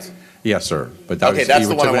 correct? Yes, sir. But Okay, that's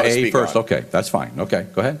the one I want wanna speak first. on. Okay, that's fine. Okay,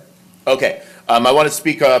 go ahead. Okay, I want to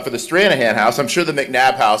speak for the Stranahan House. I'm sure the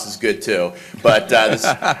McNabb House is good too, but this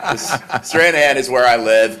Stranahan is where I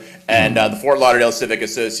live, and the Fort Lauderdale Civic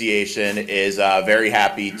Association is very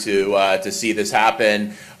happy to see this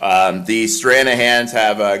happen. The Stranahans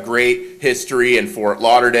have a great history in Fort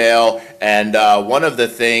Lauderdale, and one of the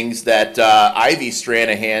things that Ivy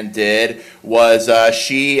Stranahan did was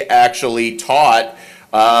she actually taught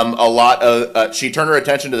she turned her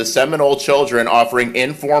attention to the Seminole children offering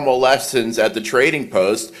informal lessons at the trading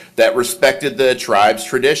post that respected the tribe's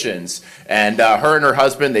traditions. And her and her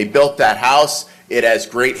husband, they built that house. It has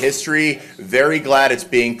great history. Very glad it's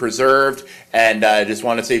being preserved. And I just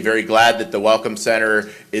want to say very glad that the Welcome Center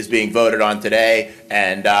is being voted on today.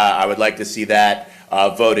 And I would like to see that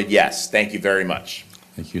voted yes. Thank you very much.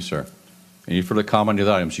 Thank you, sir. Any further comment on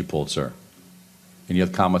the other items you pulled, sir? Any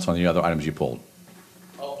other comments on the other items you pulled?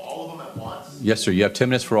 All of them at once? Yes, sir. You have 10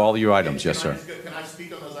 minutes for all of your items. Yes, sir. Can I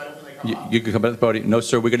speak on those items when they come up? You can come back to the podium. No,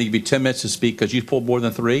 sir, we're going to give you 10 minutes to speak because you pulled more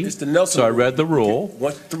than 3. Mr. Nelson, So I read the rule.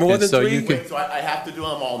 more And than so 3? you can- Wait, so I have to do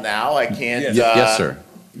them all now? I can't? Yes, sir.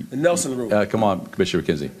 The Nelson rule. Come on, Commissioner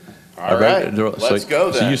McKenzie. All right, let's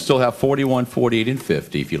go So then. you still have 41, 48, and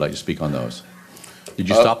 50 if you'd like to speak on those. Did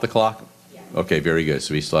you stop the clock? Okay, very good.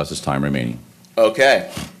 So he still has his time remaining.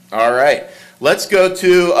 Okay, all right. Let's go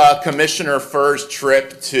to Commissioner Furr's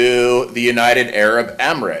trip to the United Arab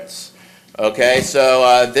Emirates. Okay,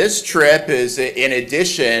 so this trip is in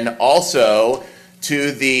addition also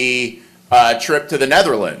to the trip to the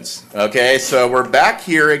Netherlands. Okay, so we're back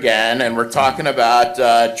here again and we're talking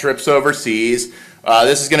about trips overseas.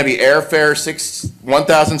 This is going to be airfare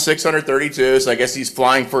 1,632, so I guess he's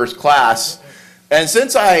flying first class. And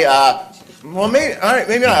since well, maybe, all right,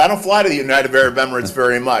 maybe not. I don't fly to the United Arab Emirates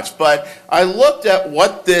very much, but I looked at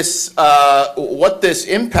what this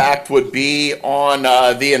impact would be on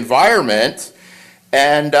the environment,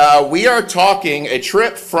 and we are talking a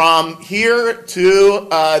trip from here to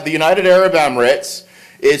the United Arab Emirates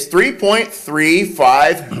is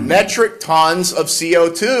 3.35 metric tons of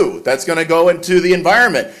CO2 that's going to go into the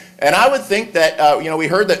environment. And I would think that, we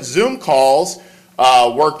heard that Zoom calls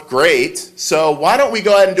worked great, so why don't we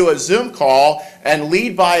go ahead and do a Zoom call and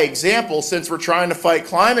lead by example since we're trying to fight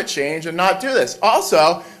climate change and not do this.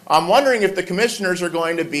 Also, I'm wondering if the commissioners are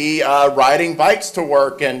going to be riding bikes to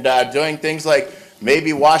work and doing things like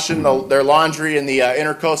maybe washing their laundry in the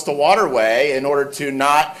intercoastal waterway in order to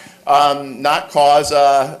not cause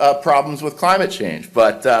problems with climate change.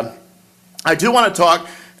 But I do want to talk,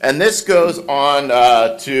 and this goes on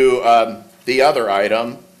to the other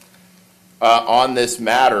item on this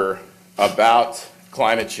matter about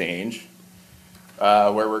climate change,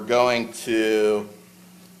 where we're going to,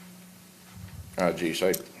 oh geez,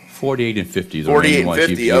 48 and 50. 48 and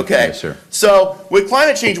 50, okay. Yes, sir. So with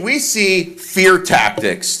climate change, we see fear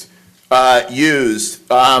tactics used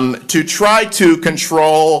to try to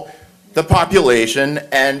control the population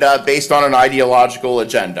and based on an ideological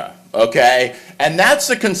agenda, okay? And that's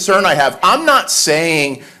the concern I have. I'm not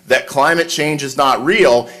saying that climate change is not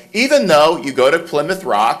real, even though you go to Plymouth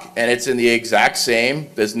Rock and it's in the exact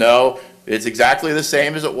same, it's exactly the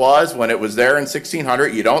same as it was when it was there in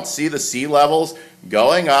 1600. You don't see the sea levels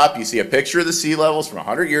going up. You see a picture of the sea levels from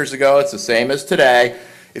 100 years ago. It's the same as today.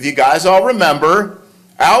 If you guys all remember,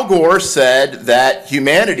 Al Gore said that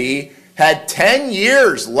humanity had 10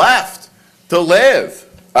 years left to live,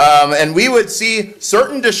 and we would see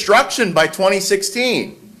certain destruction by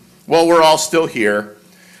 2016. Well, we're all still here.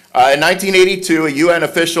 In 1982, a UN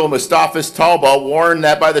official, Mustafas Talba, warned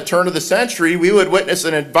that by the turn of the century, we would witness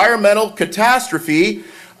an environmental catastrophe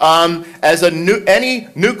as any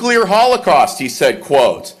nuclear holocaust, he said,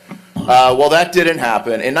 quote. Well, that didn't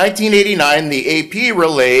happen. In 1989, the AP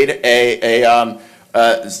relayed a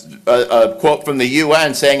quote from the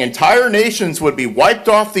UN saying entire nations would be wiped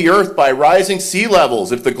off the earth by rising sea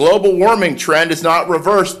levels if the global warming trend is not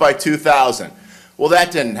reversed by 2000. Well,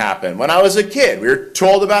 that didn't happen. When I was a kid, we were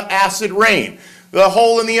told about acid rain, the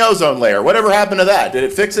hole in the ozone layer. Whatever happened to that? Did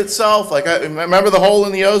it fix itself? Like, I remember the hole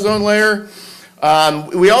in the ozone layer?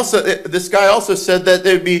 This guy also said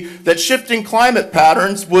that shifting climate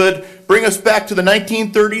patterns would bring us back to the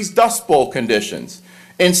 1930s Dust Bowl conditions.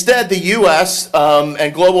 Instead, the U.S.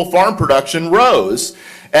 And global farm production rose,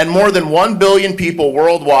 and more than 1 billion people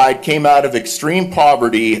worldwide came out of extreme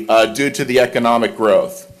poverty due to the economic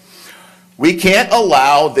growth. We can't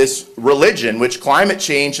allow this religion, which climate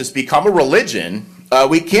change has become a religion,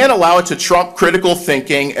 we can't allow it to trump critical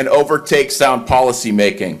thinking and overtake sound policy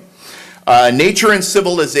making. Nature and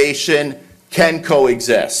civilization can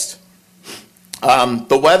coexist.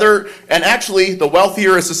 The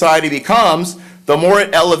wealthier a society becomes, the more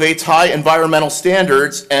it elevates high environmental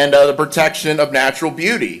standards and the protection of natural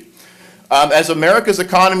beauty. As America's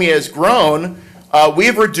economy has grown,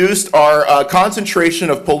 we've reduced our concentration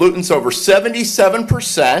of pollutants over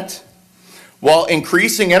 77%, while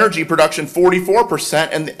increasing energy production 44%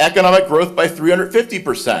 and the economic growth by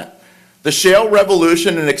 350%. The shale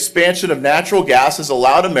revolution and expansion of natural gas has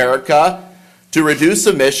allowed America to reduce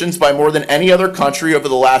emissions by more than any other country over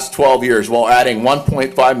the last 12 years, while adding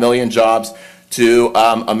 1.5 million jobs to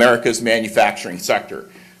America's manufacturing sector.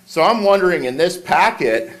 So I'm wondering, in this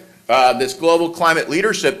packet, this global climate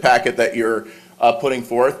leadership packet that you're putting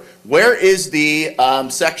forth, where is the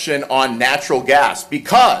section on natural gas?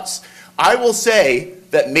 Because I will say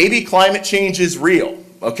that maybe climate change is real,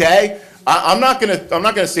 okay? I'm not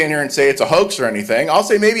gonna stand here and say it's a hoax or anything. I'll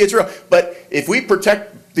say maybe it's real. But if we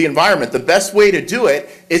protect the environment, the best way to do it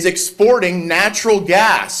is exporting natural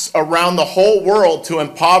gas around the whole world to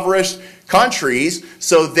impoverished countries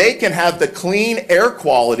so they can have the clean air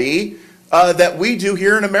quality that we do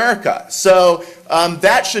here in America. So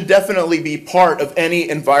that should definitely be part of any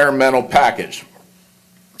environmental package.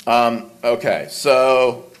 Okay,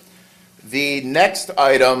 so the next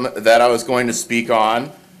item that I was going to speak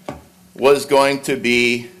on was going to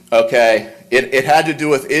be, okay, it had to do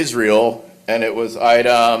with Israel, and it was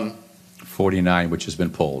item 49, which has been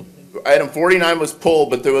pulled. Item 49 was pulled,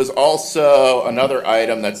 but there was also another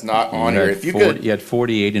item that's not on here. If you could, you had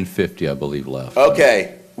 48 and 50, I believe, left.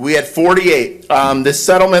 Okay, we had 48. This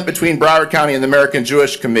settlement between Broward County and the American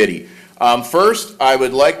Jewish Committee. First, I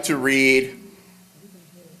would like to read.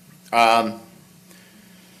 I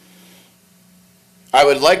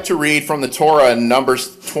would like to read from the Torah in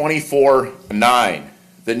Numbers 24:9.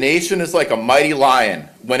 The nation is like a mighty lion.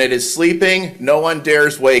 When it is sleeping, no one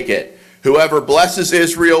dares wake it. Whoever blesses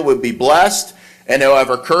Israel will be blessed, and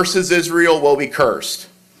whoever curses Israel will be cursed.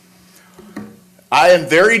 I am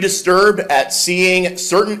very disturbed at seeing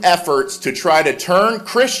certain efforts to try to turn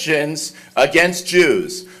Christians against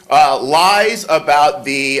Jews. Lies about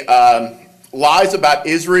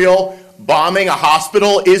Israel bombing a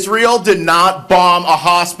hospital. Israel did not bomb a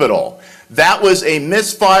hospital. That was a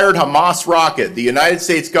misfired Hamas rocket. The United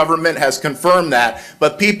States government has confirmed that,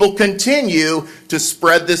 but people continue to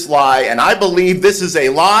spread this lie, and I believe this is a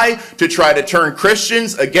lie to try to turn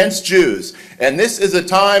Christians against Jews. And this is a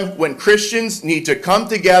time when Christians need to come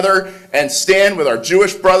together and stand with our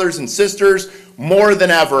Jewish brothers and sisters more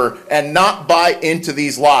than ever and not buy into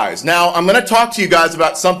these lies. Now, I'm going to talk to you guys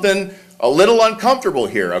about something a little uncomfortable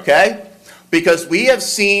here, okay? Because we have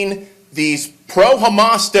seen these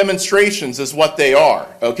pro-Hamas demonstrations is what they are,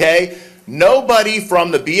 okay? Nobody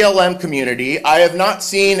from the BLM community, I have not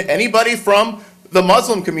seen anybody from the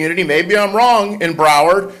Muslim community, maybe I'm wrong in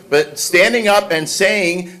Broward, but standing up and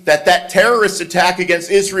saying that that terrorist attack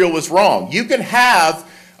against Israel was wrong. You can have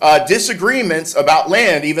disagreements about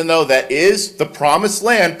land, even though that is the promised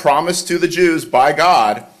land promised to the Jews by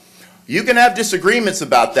God. You can have disagreements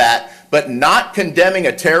about that, but not condemning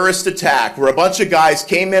a terrorist attack where a bunch of guys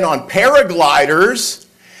came in on paragliders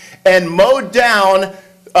and mowed down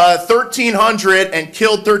 1,300 and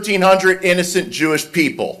killed 1,300 innocent Jewish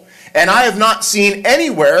people. And I have not seen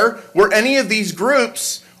anywhere where any of these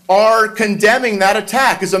groups are condemning that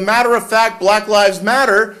attack. As a matter of fact, Black Lives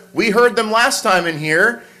Matter, we heard them last time in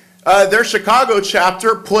here, their Chicago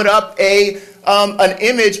chapter put up an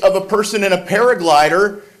image of a person in a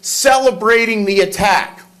paraglider celebrating the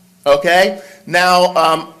attack, okay?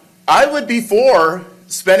 Now, I would be for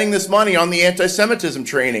spending this money on the anti-Semitism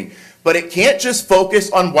training, but it can't just focus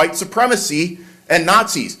on white supremacy and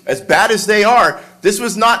Nazis. As bad as they are, this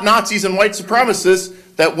was not Nazis and white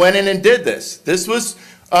supremacists that went in and did this. This was,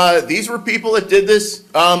 these were people that did this,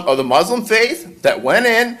 of the Muslim faith, that went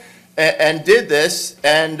in and did this,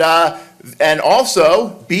 and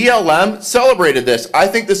also BLM celebrated this. I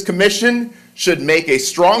think this commission should make a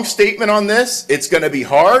strong statement on this. It's going to be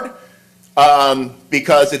hard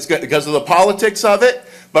because of the politics of it.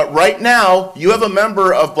 But right now, you have a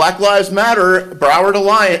member of Black Lives Matter, Broward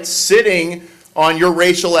Alliance, sitting on your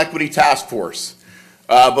racial equity task force.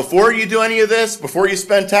 Before you do any of this, before you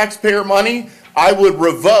spend taxpayer money, I would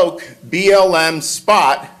revoke BLM's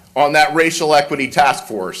spot on that racial equity task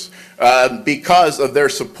force because of their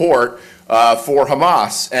support for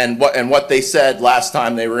Hamas and what they said last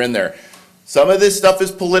time they were in there. Some of this stuff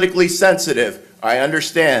is politically sensitive, I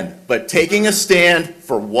understand, but taking a stand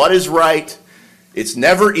for what is right, it's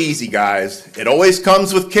never easy, guys. It always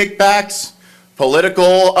comes with kickbacks,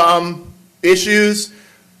 political issues,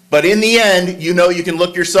 but in the end, you know you can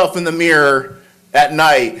look yourself in the mirror at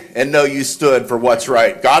night and know you stood for what's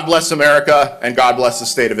right. God bless America, and God bless the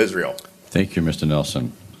state of Israel. Thank you, Mr.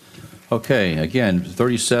 Nelson. Okay, again,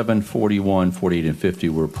 37, 41, 48, and 50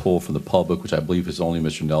 were pulled from the public, which I believe is only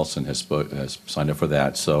Mr. Nelson has signed up for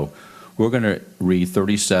that. So we're going to read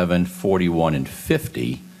 37, 41, and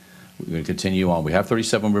 50. We're going to continue on. We have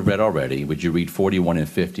 37 we've read already. Would you read 41 and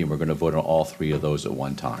 50, and we're going to vote on all three of those at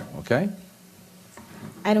one time, okay?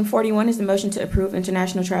 Item 41 is the motion to approve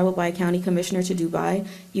international travel by a county commissioner to Dubai,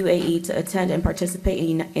 UAE, to attend and participate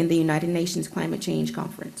in the United Nations Climate Change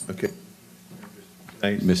Conference. Okay.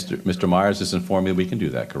 Mr. Myers has informed me we can do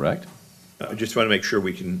that, correct? I just want to make sure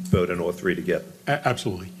we can vote on all three together.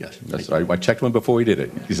 Absolutely, yes. That's, I checked one before we did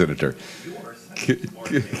it, Senator.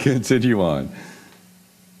 Continue on.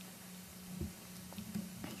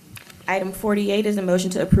 Item 48 is a motion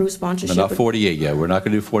to approve No, sponsorship. not 48 yet. We're not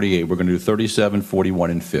going to do 48. We're going to do 37, 41,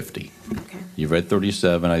 and 50. Okay. You've read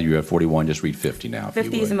 37, you read 41, just read 50 now, if you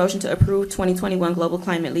 50 is a would. motion to approve 2021 Global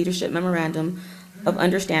Climate Leadership Memorandum of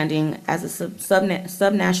Understanding as a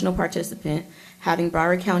subnational participant, having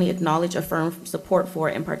Broward County acknowledge, affirm support for,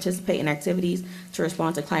 and participate in activities to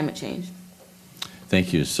respond to climate change.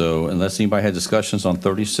 Thank you. So unless anybody had discussions on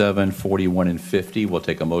 37, 41, and 50, we'll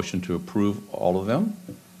take a motion to approve all of them.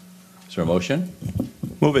 Is there a motion?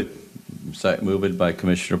 Move it. Move it by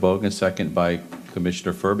Commissioner Bogan, second by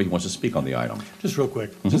Commissioner Furby. He wants to speak on the item. Just real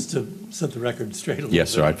quick, just to set the record straight a little bit.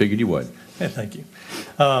 Yes, sir. I figured you would. Yeah, thank you.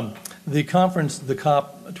 The conference, the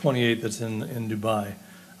COP28 that's in Dubai,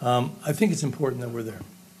 I think it's important that we're there.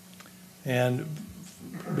 And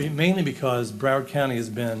mainly because Broward County has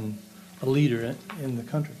been a leader in the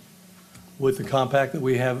country with the compact that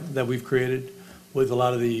we've created, with a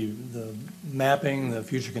lot of the mapping, the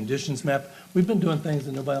future conditions map. We've been doing things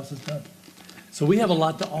that nobody else has done. So we have a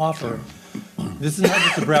lot to offer. This is not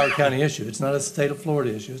just a Broward County issue. It's not a state of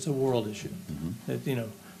Florida issue. It's a world issue.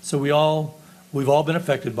 So we've all been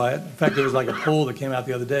affected by it. In fact, there was like a poll that came out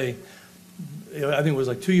the other day. I think it was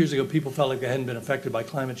like 2 years ago, people felt like they hadn't been affected by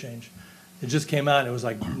climate change. It just came out, and it was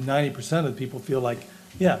like 90% of the people feel like,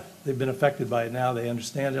 yeah, they've been affected by it now. They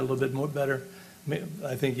understand it a little bit more better.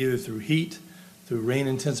 I think either through heat, through rain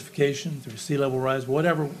intensification, through sea level rise,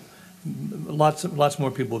 whatever lots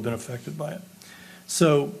more people have been affected by it.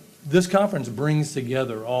 So this conference brings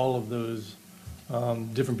together all of those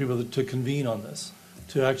different people to convene on this,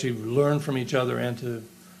 to actually learn from each other and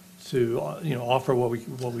to offer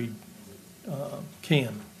what we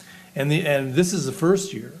can. And this is the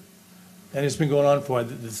first year, and it's been going on for,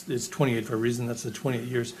 it's 28 for a reason, that's the 28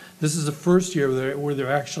 years. This is the first year where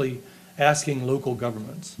they're actually asking local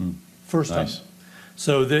governments. First time. Nice.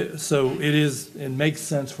 So it makes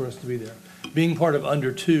sense for us to be there. Being part of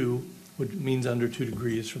Under 2, which means under 2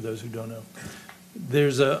 degrees for those who don't know,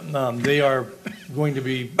 they are going to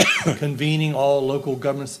be convening all local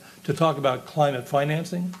governments to talk about climate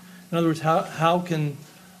financing. In other words, how can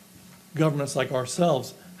governments like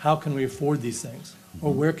ourselves, how can we afford these things?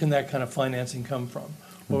 Or where can that kind of financing come from?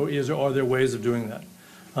 Or are there ways of doing that?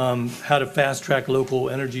 How to fast track local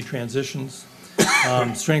energy transitions,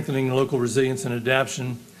 strengthening local resilience and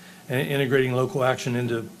adaptation, and integrating local action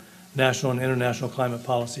into national and international climate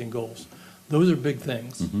policy and goals. Those are big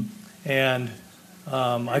things. And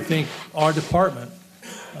I think our department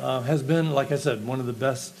has been, like I said, one of the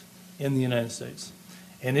best in the United States.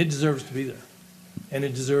 And it deserves to be there. And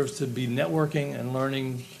it deserves to be networking and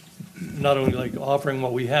learning, not only like offering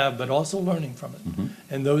what we have, but also learning from it.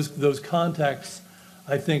 And those contacts,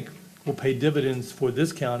 I think, will pay dividends for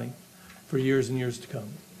this county for years and years to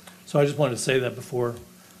come. So I just wanted to say that before,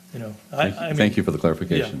 Thank you for the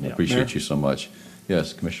clarification. I appreciate Mayor? you so much.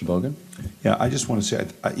 Yes, Commissioner Bogan? Yeah, I just want to say,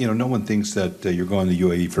 no one thinks that you're going to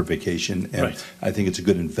UAE for vacation, and Right. I think it's a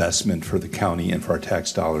good investment for the county and for our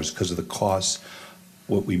tax dollars because of the costs,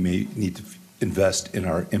 what we may need to invest in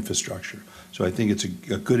our infrastructure. So I think it's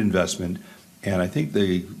a good investment, and I think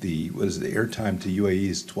the airtime to UAE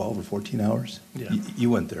is 12 or 14 hours? Yeah. You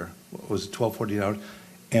went there. Was it 12, 14 hours?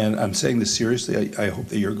 And I'm saying this seriously. I hope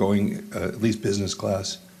that you're going at least business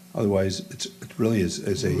class. Otherwise, it really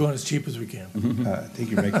is a. We're going as cheap as we can. I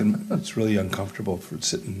think you're making, it's really uncomfortable for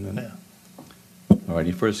sitting. Yeah. All right,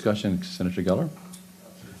 any further discussion? Senator Geller?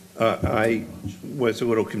 I was a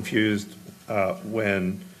little confused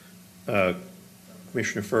when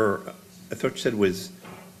Commissioner Furr, I thought you said it was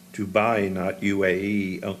Dubai, not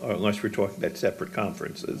UAE, unless we're talking about separate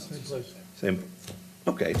conferences. Same place. Same,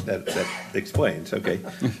 okay, that explains, okay.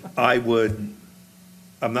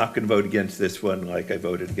 I'm not going to vote against this one like I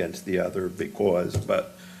voted against the other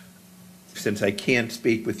but since I can't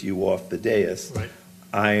speak with you off the dais, Right.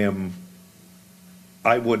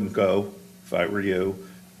 I wouldn't go if I were you.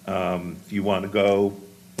 If you want to go,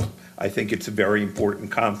 I think it's a very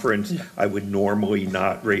important conference. I would normally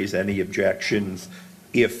not raise any objections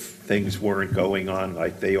if things weren't going on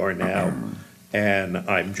like they are now. And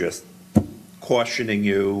I'm just cautioning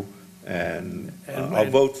you, and I'll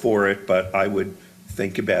vote for it, but I would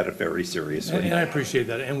think about it very seriously. And I appreciate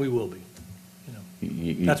that, and we will be.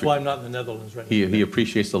 That's why I'm not in the Netherlands right now. He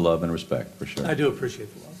appreciates the love and respect, for sure. I do appreciate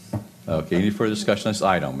the love. Okay, any further discussion on this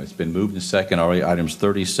item? It's been moved and second. Already items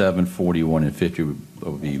 37, 41, and 50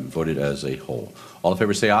 will be voted as a whole. All in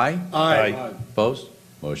favor say aye. Aye. Opposed?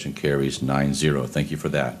 Motion carries 9-0. Thank you for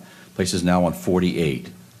that. Place is now on 48.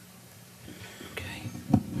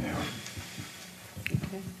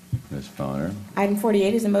 Ms. Bonner. Item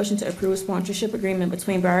 48 is a motion to approve a sponsorship agreement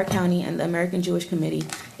between Broward County and the American Jewish Committee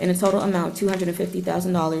in a total amount of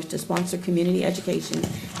 $250,000 to sponsor community education,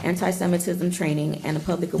 anti-Semitism training, and a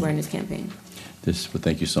public awareness campaign.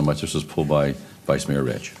 Thank you so much. This was pulled by Vice Mayor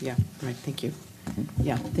Rich. Yeah, right, thank you.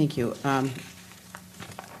 Yeah, thank you.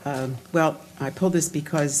 Well, I pulled this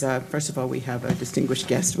because, first of all, we have a distinguished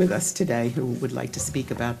guest with us today who would like to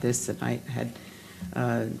speak about this, and I had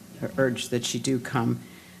urged that she do come.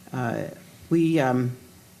 Wendy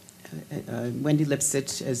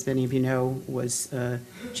Lipsett, as many of you know, was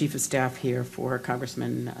Chief of Staff here for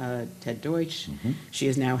Congressman Ted Deutsch. She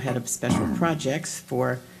is now Head of Special Projects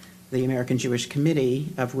for the American Jewish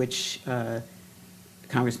Committee, of which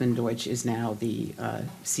Congressman Deutsch is now the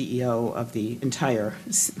CEO of the entire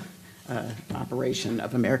operation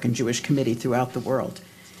of American Jewish Committee throughout the world.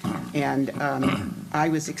 And I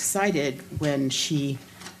was excited when she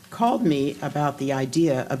called me about the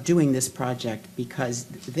idea of doing this project because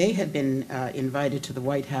they had been invited to the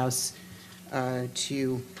White House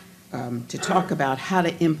to talk about how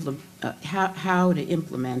to implement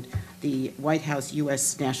the White House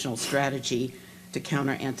U.S. national strategy to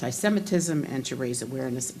counter anti-Semitism and to raise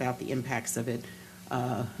awareness about the impacts of it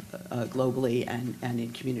globally and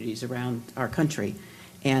in communities around our country.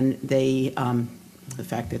 And they, the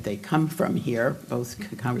fact that they come from here,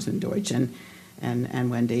 both Congressman Deutsch and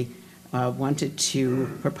Wendy, wanted to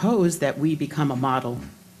propose that we become a model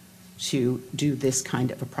to do this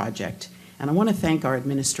kind of a project. And I want to thank our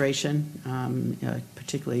administration,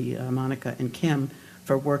 particularly Monica and Kim,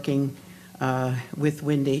 for working with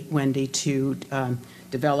Wendy to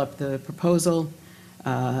develop the proposal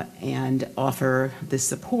and offer the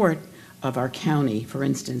support of our county. For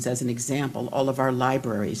instance, as an example, all of our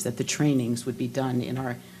libraries, that the trainings would be done in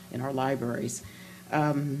our libraries.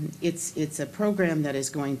 It's a program that is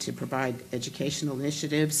going to provide educational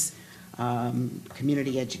initiatives,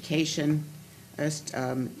 community education, just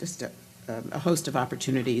a host of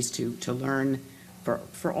opportunities to learn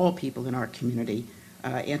for all people in our community,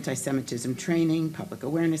 anti-Semitism training, public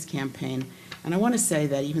awareness campaign. And I want to say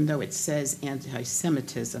that even though it says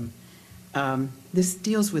anti-Semitism, this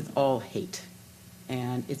deals with all hate.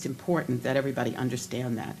 And it's important that everybody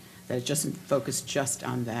understand that it doesn't focus just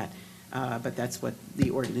on that, but that's what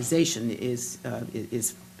the organization is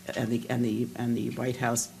and the White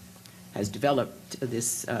House has developed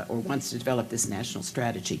this, or wants to develop this national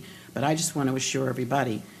strategy. But I just want to assure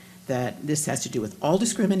everybody that this has to do with all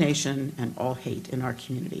discrimination and all hate in our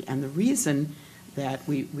community. And the reason that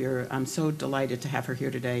I'm so delighted to have her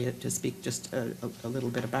here today to speak just a little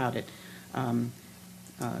bit about it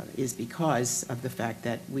is because of the fact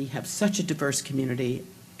that we have such a diverse community,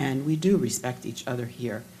 and we do respect each other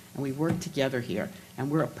here, and we work together here, and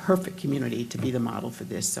we're a perfect community to be the model for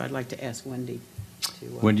this. So I'd like to ask Wendy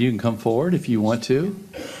to... Wendy, you can come forward if you want to.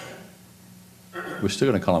 We're still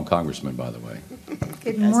going to call him Congressman, by the way.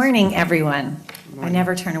 Good morning, everyone. I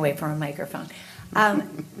never turn away from a microphone.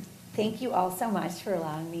 Thank you all so much for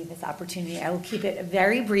allowing me this opportunity. I will keep it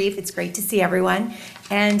very brief. It's great to see everyone.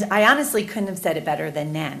 And I honestly couldn't have said it better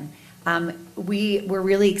than Nen. We were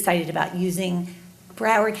really excited about using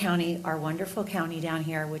Broward County, our wonderful county down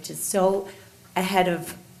here, which is so ahead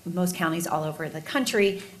of most counties all over the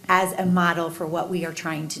country, as a model for what we are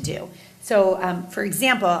trying to do. So, for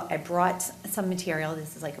example, I brought some material.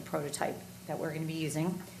 This is like a prototype that we're going to be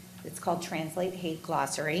using. It's called Translate Hate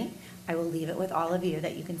Glossary. I will leave it with all of you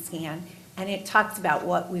that you can scan. And it talks about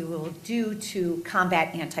what we will do to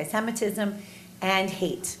combat anti-Semitism and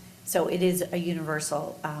hate. So it is a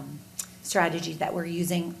universal strategy that we're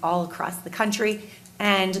using all across the country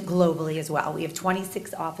and globally as well. We have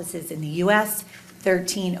 26 offices in the US,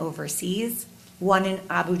 13 overseas, one in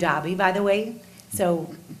Abu Dhabi, by the way.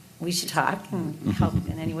 So we should talk and help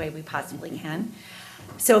in any way we possibly can.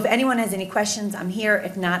 So if anyone has any questions, I'm here.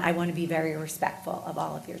 If not, I want to be very respectful of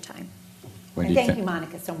all of your time. Wendy, And thank you,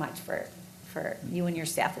 Monica, so much for you and your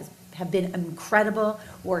staff have been incredible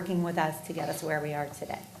working with us to get us where we are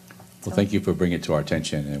today. Well, thank you for bringing it to our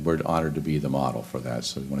attention, and we're honored to be the model for that,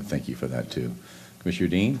 so we want to thank you for that, too. Commissioner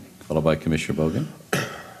Dean, followed by Commissioner Bogen.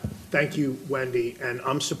 Thank you, Wendy, and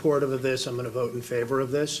I'm supportive of this. I'm going to vote in favor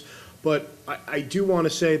of this. But I do want to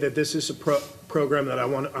say that this is a program that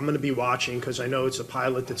I'm going to be watching, because I know it's a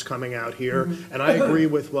pilot that's coming out here. And I agree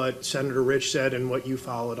with what Senator Rich said and what you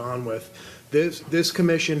followed on with. This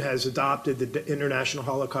commission has adopted the International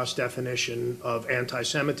Holocaust definition of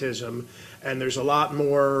anti-Semitism, and there's a lot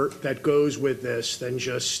more that goes with this than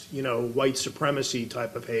just, white supremacy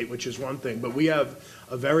type of hate, which is one thing. But we have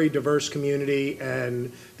a very diverse community,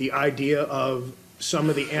 and the idea of some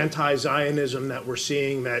of the anti-Zionism that we're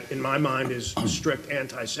seeing that, in my mind, is strict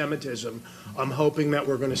anti-Semitism, I'm hoping that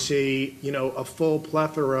we're going to see, a full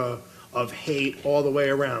plethora of hate all the way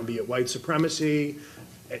around, be it white supremacy,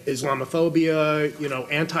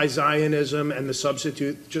 Islamophobia, anti-Zionism, and the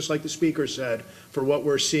substitute, just like the speaker said, for what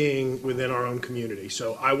we're seeing within our own community.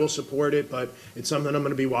 So I will support it, but it's something I'm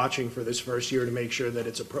going to be watching for this first year to make sure that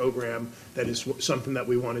it's a program that is something that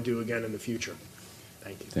we want to do again in the future.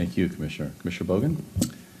 Thank you. Thank you, Commissioner. Commissioner Bogen?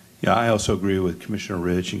 Yeah, I also agree with Commissioner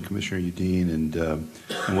Rich and Commissioner Udine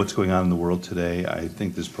and what's going on in the world today. I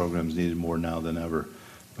think this program is needed more now than ever.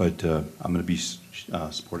 But I'm going to be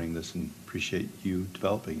supporting this and appreciate you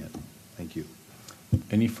developing it. Thank you.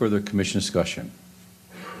 Any further commission discussion?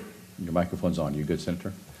 Your microphone's on. You good,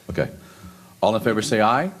 Senator? Okay. All in favor say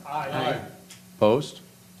aye. Aye. Opposed?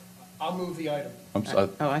 I'll move the item. I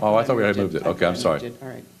thought we already moved it. Okay, I'm sorry. All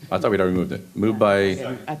right. I thought we'd already moved it. Moved by,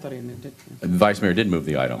 I thought I moved it. the Vice Mayor did move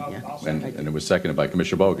the item, and it was seconded by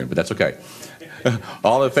Commissioner Bogen, but that's okay.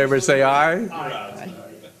 All in favor say aye. Aye.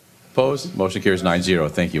 Opposed? Motion carries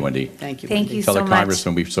 9-0. Thank you, Wendy. Thank you. Thank you Tell so the much.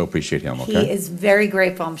 Congressman we so appreciate him, He okay? is very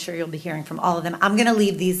grateful. I'm sure you'll be hearing from all of them. I'm going to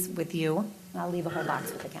leave these with you, and I'll leave a whole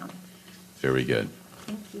box with the county. Very good.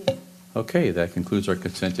 Thank you. Okay, that concludes our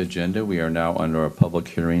consent agenda. We are now under our public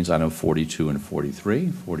hearings, item 42 and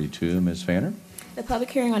 43. 42, Ms. Vanner. The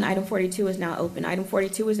public hearing on item 42 is now open. Item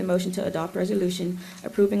 42 is a motion to adopt resolution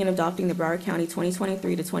approving and adopting the Broward County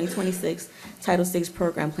 2023 to 2026 Title VI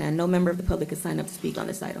Program Plan. No member of the public has signed up to speak on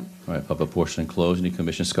this item. All right, public portion closed. Any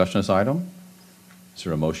commission discussion on this item? Is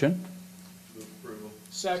there a motion?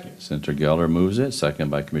 Second. Senator Geller moves it,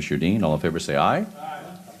 second by Commissioner Dean. All in favor say aye. Aye.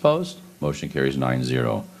 Opposed? Motion carries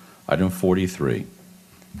 9-0. Item 43.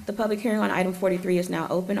 The public hearing on item 43 is now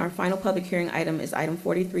open. Our final public hearing item is item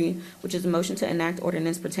 43, which is a motion to enact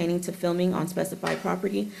ordinance pertaining to filming on specified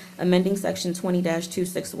property, amending section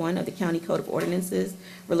 20-261 of the County Code of Ordinances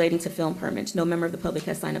relating to film permits. No member of the public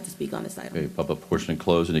has signed up to speak on this item. Okay, public portion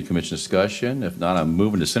closed. Any commission discussion? If not, I'm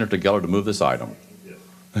moving to Senator Geller to move this item.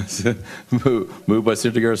 Moved by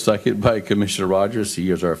Senator Geller, second by Commissioner Rogers. He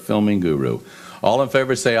is our filming guru. All in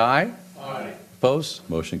favor say aye. Aye. Opposed?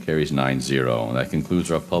 Motion carries 9-0. And that concludes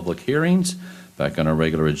our public hearings. Back on our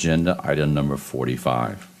regular agenda, item number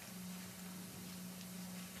 45.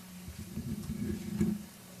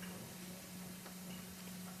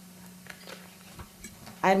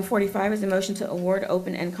 Item 45 is a motion to award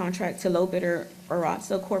open-end contract to low bidder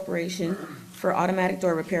Orazzo Corporation for automatic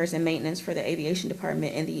door repairs and maintenance for the aviation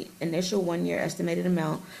department in the initial one-year estimated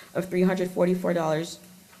amount of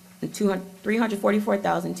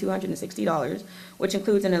 $344,260, which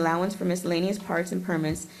includes an allowance for miscellaneous parts and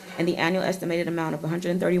permits and the annual estimated amount of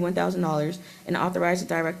 $131,000, and authorize the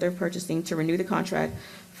Director of Purchasing to renew the contract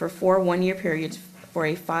for 4 one-year periods for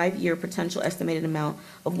a 5-year potential estimated amount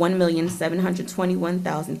of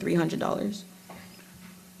 $1,721,300.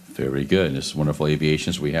 Very good. This is wonderful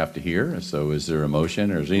aviations we have to hear. So is there a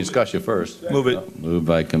motion or is there any discussion first? Move it. Moved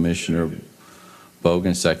by Commissioner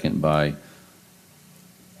Bogan, second by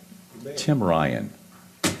Tim Ryan.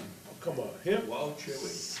 Come on, him? Well,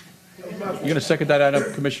 You going to second that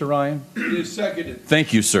item, Commissioner Ryan? It is seconded.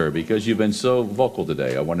 Thank you, sir, because you've been so vocal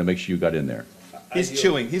today. I want to make sure you got in there. He's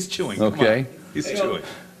chewing. Come on. Okay. He's Hey, chewing.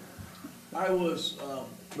 I was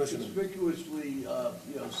conspicuously,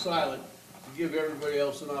 silent to give everybody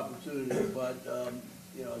else an opportunity, but, if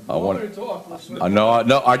you I want want- me to talk, let's.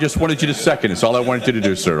 No, I just wanted you to second. It's all I wanted you to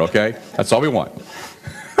do, sir, okay? That's all we want.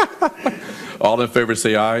 All in favor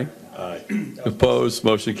say aye. Aye. Opposed?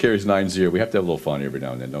 Motion carries 9-0. We have to have a little fun every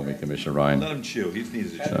now and then, don't we, Commissioner Ryan? Let him chew. He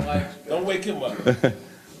needs to chew. Don't wake him up.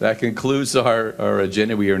 That concludes our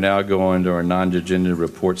agenda. We are now going to our non-agenda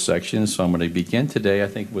report section. So I'm going to begin today, I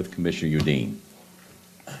think, with Commissioner Udine.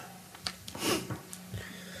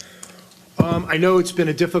 I know it's been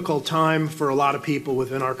a difficult time for a lot of people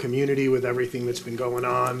within our community with everything that's been going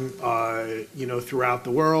on, throughout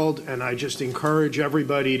the world. And I just encourage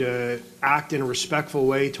everybody to act in a respectful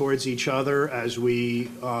way towards each other as we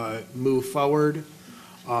move forward.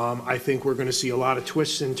 I think we're going to see a lot of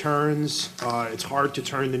twists and turns. It's hard to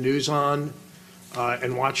turn the news on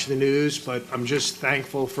and watch the news, but I'm just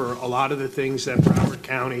thankful for a lot of the things that Broward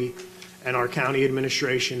County and our county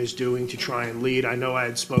administration is doing to try and lead. I know I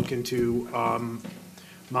had spoken to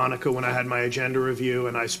Monica when I had my agenda review,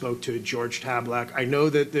 and I spoke to George Tablak. I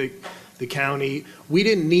know that the county, we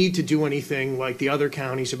didn't need to do anything like the other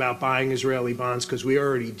counties about buying Israeli bonds, because we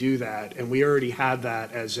already do that, and we already had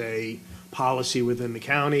that as a policy within the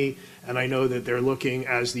county. And I know that they're looking,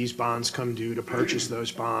 as these bonds come due, to purchase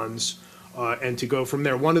those bonds and to go from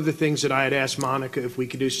there. One of the things that I had asked Monica if we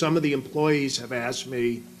could do, some of the employees have asked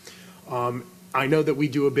me, I know that we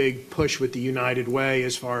do a big push with the United Way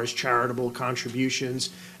as far as charitable contributions,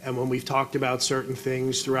 and when we've talked about certain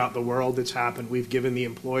things throughout the world that's happened, we've given the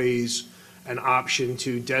employees an option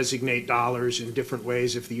to designate dollars in different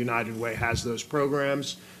ways if the United Way has those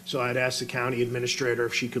programs. So I'd asked the county administrator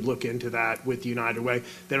if she could look into that with the United Way.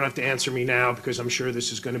 They don't have to answer me now, because I'm sure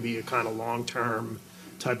this is going to be a kind of long-term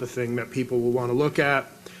type of thing that people will want to look at.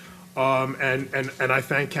 And I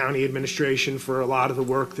thank county administration for a lot of the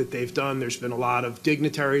work that they've done. There's been a lot of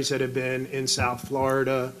dignitaries that have been in South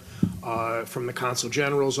Florida from the Consul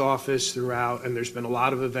General's office throughout, and there's been a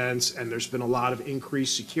lot of events, and there's been a lot of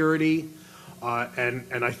increased security.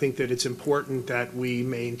 And I think that it's important that we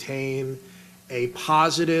maintain a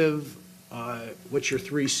positive, what's your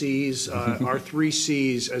 3 C's? Our 3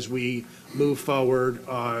 C's as we move forward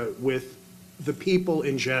with the people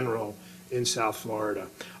in general in South Florida.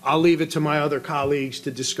 I'll leave it to my other colleagues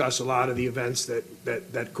to discuss a lot of the events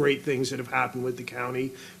that great things that have happened with the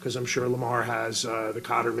county, because I'm sure Lamar has the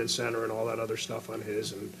Cotterman Center and all that other stuff on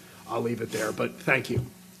his, and I'll leave it there. But thank you.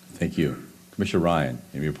 Thank you. Commissioner Ryan,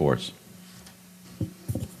 any reports?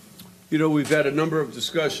 We've had a number of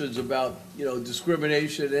discussions about,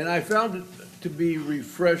 discrimination, and I found it to be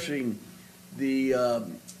refreshing, the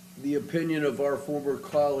opinion of our former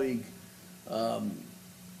colleague,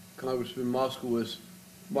 Congressman Moskowitz,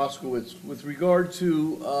 Moskowitz, with regard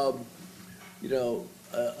to,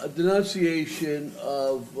 a denunciation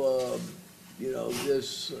of,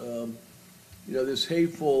 this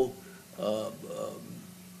hateful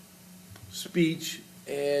speech,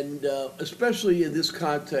 and especially in this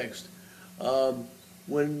context,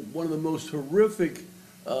 when one of the most horrific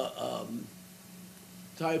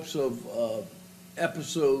types of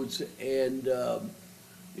episodes and,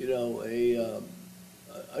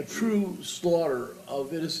 a true slaughter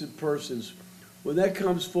of innocent persons, when that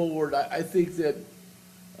comes forward, I think that,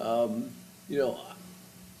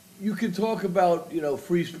 you can talk about,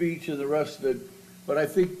 free speech and the rest of it, but I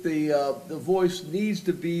think the voice needs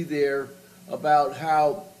to be there about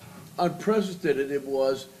how unprecedented it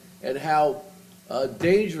was and how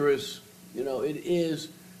dangerous, it is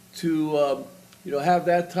to, have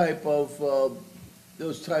that type of,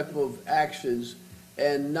 those type of actions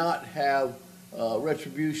and not have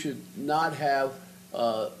retribution, not have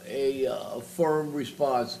a firm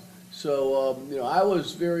response. So, I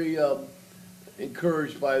was very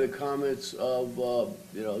encouraged by the comments of,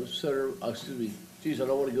 Senator, I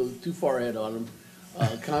don't want to go too far ahead on him,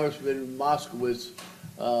 Congressman Moskowitz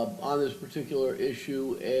on this particular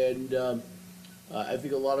issue, and I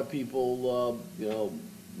think a lot of people,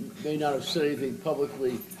 may not have said anything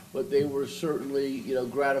publicly, but they were certainly,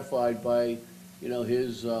 gratified by,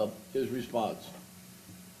 his response.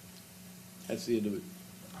 That's the end of it.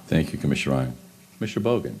 Thank you, Commissioner Ryan. Commissioner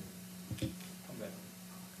Bogan.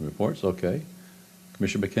 Reports, okay.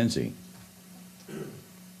 Commissioner McKenzie.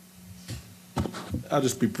 I'll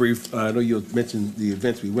just be brief. I know you mentioned the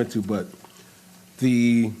events we went to, but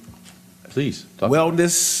the Please,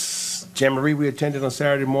 wellness jamboree we attended on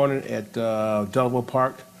Saturday morning at Delaware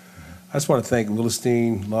Park. I just want to thank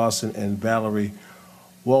Lilestein, Lawson, and Valerie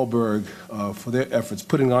Wahlberg for their efforts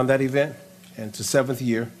putting on that event. And it's the 7th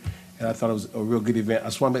year, and I thought it was a real good event. I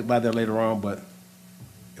just want to make by there later on, but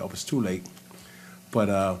it was too late.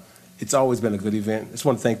 But it's always been a good event. I just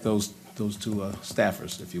want to thank those two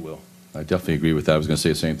staffers, if you will. I definitely agree with that. I was going to say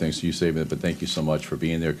the same thing, so you saved it, but thank you so much for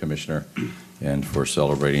being there, Commissioner, and for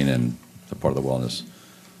celebrating and the part of the wellness.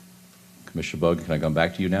 Commissioner Bug, can I come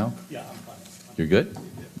back to you now? Yeah, I'm fine. You're good?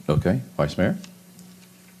 Okay. Vice Mayor?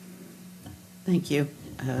 Thank you,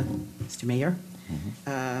 Mr. Mayor.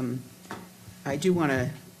 I do want to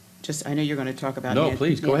I know you're going to talk about No,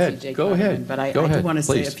 please, go ahead. J. Go Cotterman, ahead. But I Go do ahead, want to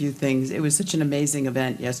say a please. few things. It was such an amazing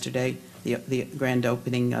event yesterday, the grand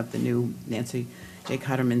opening of the new Nancy J.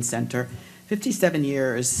 Cotterman Center. 57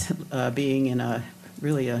 years being in a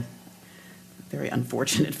very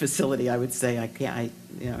unfortunate facility, I would say. It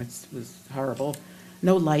was horrible.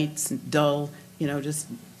 No lights, dull, just,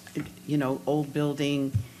 old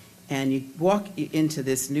building. And you walk into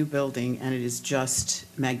this new building, and it is just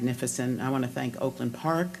magnificent. I want to thank Oakland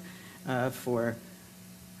Park for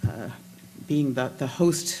being the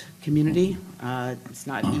host community. It's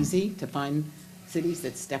not easy to find cities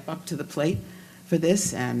that step up to the plate for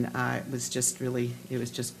this, and it was just really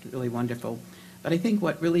wonderful. But I think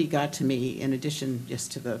what really got to me, in addition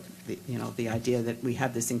just to the idea that we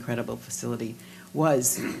have this incredible facility,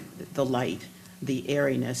 was the light, the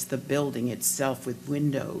airiness, the building itself with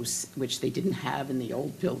windows, which they didn't have in the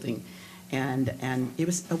old building. And it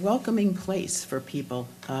was a welcoming place for people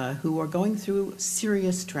who are going through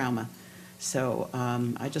serious trauma. So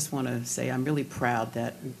I just want to say I'm really proud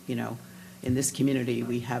that, in this community,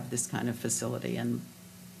 we have this kind of facility. And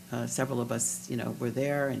several of us, were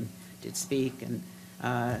there and did speak. And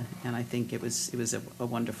I think it was a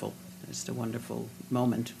wonderful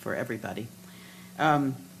moment for everybody.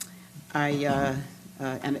 And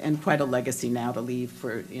quite a legacy now to leave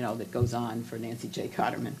for, that goes on for Nancy J.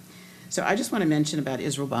 Cotterman. So I just want to mention about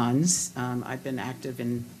Israel Bonds. I've been active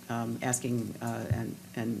in asking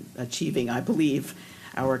and achieving, I believe,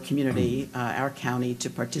 our community, our county to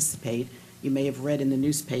participate. You may have read in the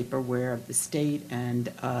newspaper where the state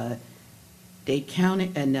and Dade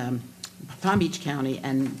County and Palm Beach County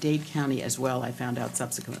and Dade County as well, I found out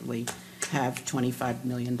subsequently, have $25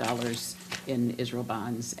 million in Israel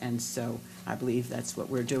Bonds. And so I believe that's what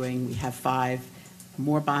we're doing. We have 5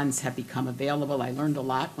 more bonds have become available. I learned a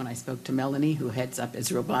lot when I spoke to Melanie, who heads up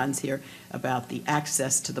Israel Bonds here, about the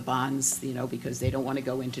access to the bonds, because they don't want to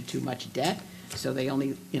go into too much debt. So they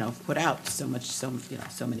only, put out so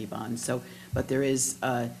many bonds. So, but there is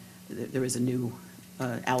a new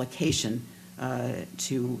allocation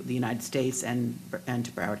to the United States and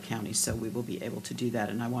to Broward County. So we will be able to do that.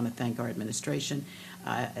 And I want to thank our administration.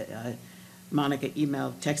 Monica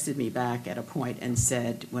texted me back at a point and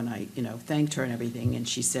said, when I, thanked her and everything, and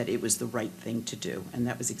she said it was the right thing to do. And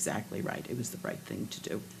that was exactly right. It was the right thing to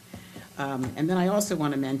do. And then I also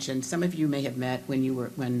want to mention, some of you may have met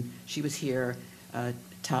when she was here,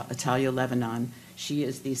 Talia Lebanon. She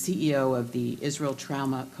is the CEO of the Israel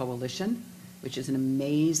Trauma Coalition, which is an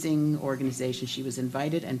amazing organization. She was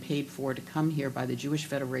invited and paid for to come here by the Jewish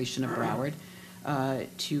Federation of Broward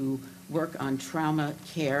to work on trauma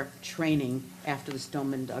care training after the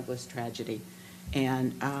Stoneman Douglas tragedy.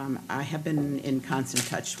 And I have been in constant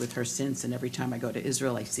touch with her since, and every time I go to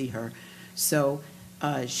Israel, I see her. So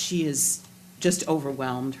she is just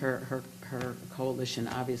overwhelmed, her coalition,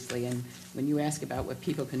 obviously. And when you ask about what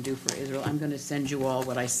people can do for Israel, I'm going to send you all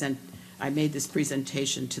what I sent. I made this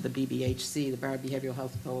presentation to the BBHC, the Broward Behavioral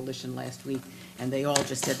Health Coalition, last week, and they all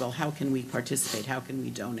just said, well, how can we participate? How can we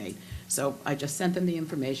donate? So I just sent them the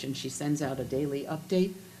information. She sends out a daily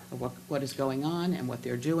update of what is going on and what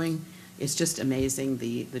they're doing. It's just amazing,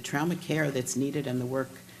 the trauma care that's needed and the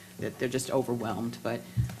work that they're just overwhelmed. But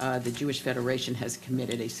the Jewish Federation has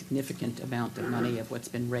committed a significant amount of money of what's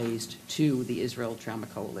been raised to the Israel Trauma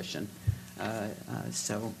Coalition.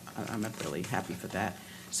 So I'm really happy for that.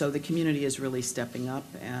 So the community is really stepping up,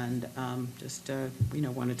 and just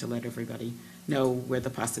wanted to let everybody know where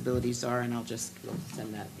the possibilities are, and I'll just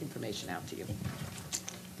send that information out to you.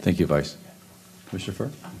 Thank you, Vice. Commissioner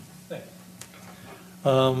Furr?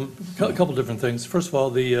 A couple different things. First of all,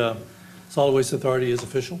 the Solid Waste Authority is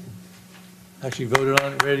official. Actually voted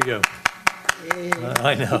on it, ready to go.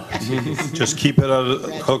 I know. Just keep it out of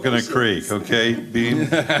Coconut Creek, okay, Beam?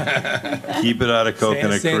 Keep it out of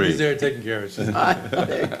Coconut Sandy's Creek. there taking care of it.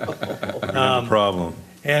 No problem.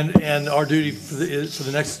 And our duty for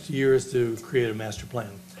the next year is to create a master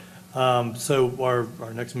plan. So our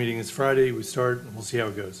next meeting is Friday. We start, and we'll see how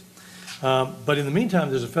it goes. But in the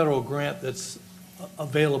meantime, there's a federal grant that's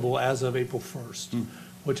available as of April 1st,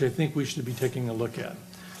 which I think we should be taking a look at.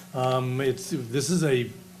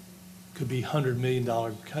 Could be $100 million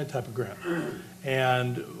type of grant.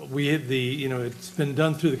 And it's been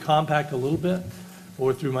done through the compact a little bit,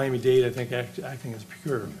 or through Miami-Dade, I think, acting as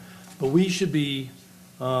procurator. But we should be,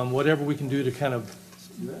 whatever we can do to kind of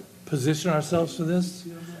position ourselves for this,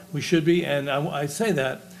 we should be. And I say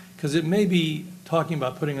that because it may be talking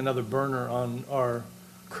about putting another burner on our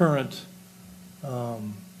current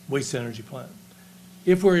waste energy plant.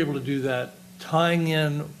 If we're able to do that, tying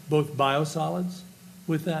in both biosolids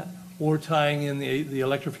with that, or tying in the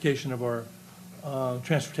electrification of our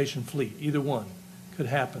transportation fleet, either one could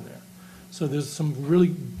happen there. So there's some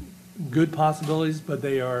really good possibilities, but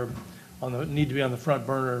they are need to be on the front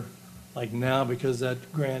burner like now, because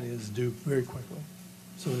that grant is due very quickly.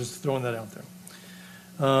 So just throwing that out there.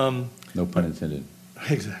 No pun intended.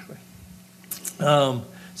 Exactly.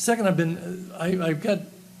 Second, I've got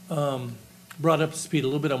brought up to speed a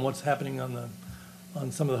little bit on what's happening on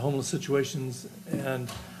some of the homeless situations, and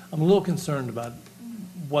I'm a little concerned about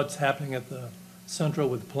what's happening at the Central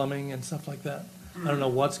with plumbing and stuff like that. I don't know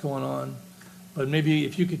what's going on, but maybe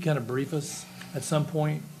if you could kind of brief us at some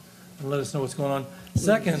point and let us know what's going on.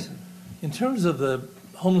 Second, in terms of the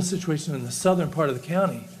homeless situation in the southern part of the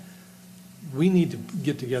county, we need to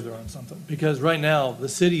get together on something, because right now the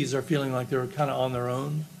cities are feeling like they're kind of on their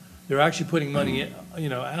own. They're actually putting money,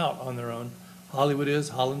 out on their own. Hollywood is,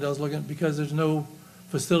 Hollandale's looking, because there's no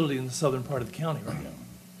facility in the southern part of the county right now.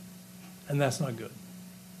 And that's not good.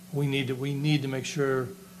 We need to make sure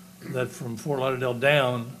that from Fort Lauderdale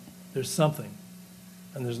down, there's something,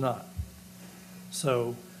 and there's not.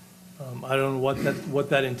 So I don't know what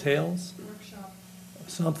that entails. Workshop.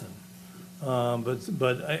 Something.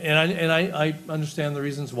 I understand the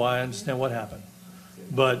reasons why. I understand what happened,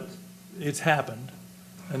 but it's happened,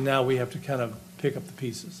 and now we have to kind of pick up the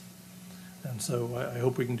pieces. And so I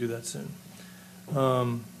hope we can do that soon.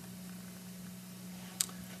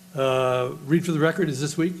 Read for the Record is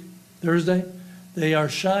this week, Thursday. They are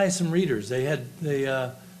shy, some readers. I'm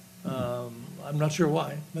not sure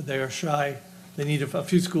why, but they are shy. They need a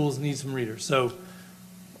few schools need some readers. So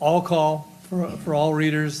all call for all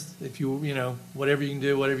readers. If whatever you can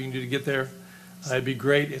do to get there, it'd be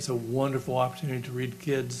great. It's a wonderful opportunity to read to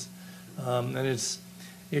kids, and it's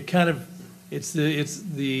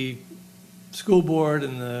the school board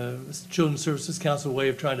and the Children's Services Council way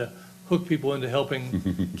of trying to hook people into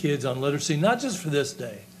helping kids on literacy, not just for this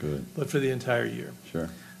day, but for the entire year. Sure.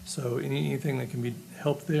 So anything that can be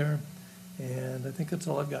helped there, and I think that's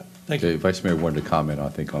all I've got. Thank you. Vice Mayor wanted to comment, I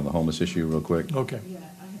think, on the homeless issue real quick. Okay.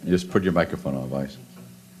 Just put your microphone on, Vice.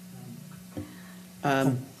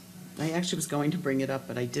 I actually was going to bring it up,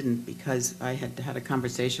 but I didn't, because I had a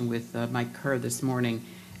conversation with Mike Kerr this morning,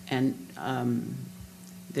 and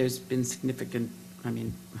there's been significant,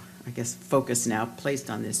 focus now placed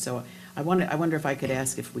on this. So I wonder if I could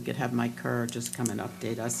ask if we could have Mike Kerr just come and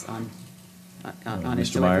update us on on it,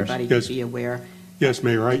 Mr. so Myers? everybody Yes. can be aware. Yes,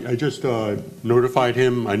 Mayor, I just notified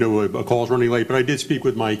him. I know a call's running late, but I did speak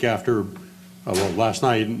with Mike after, well, last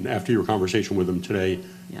night, and after your conversation with him today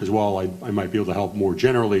as well. I might be able to help more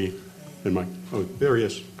generally than Mike. Oh, there he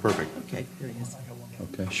is. Perfect. Okay, there he is.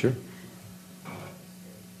 Okay, sure.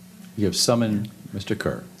 You have summoned Mr.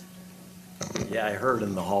 Kerr. Yeah, I heard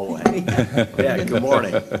in the hallway. Yeah, good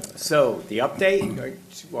morning. So the update,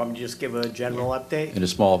 want me to just give a general update? In a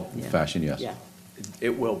small fashion, yes. Yeah,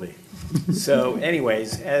 it will be. So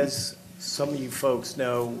anyways, as some of you folks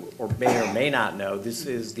know, or may not know, this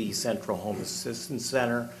is the Central Home Assistance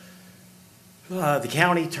Center. The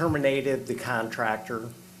county terminated the contractor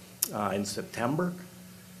in September.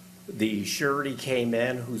 The surety came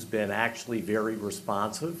in, who's been actually very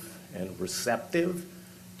responsive and receptive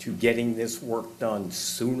to getting this work done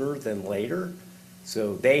sooner than later.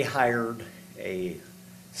 So they hired a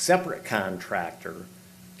separate contractor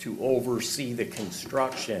to oversee the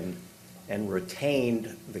construction and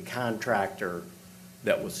retained the contractor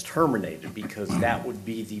that was terminated, because that would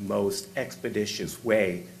be the most expeditious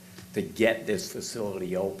way to get this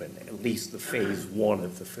facility open, at least the phase one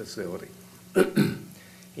of the facility.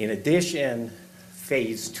 In addition,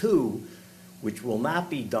 phase two, which will not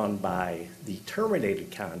be done by the terminated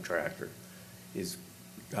contractor, is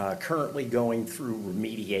currently going through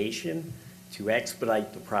remediation to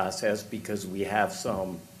expedite the process, because we have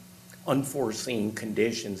some unforeseen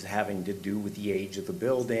conditions having to do with the age of the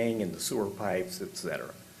building and the sewer pipes, et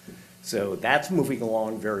cetera. So that's moving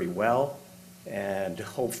along very well, and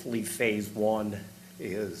hopefully phase one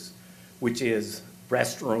which is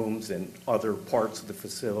restrooms and other parts of the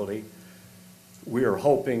facility, we are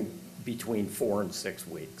hoping between 4 and 6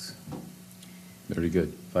 weeks. Very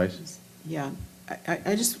good. Vice? Yeah,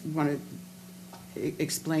 I just want to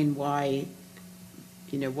explain why,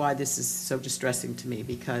 why this is so distressing to me,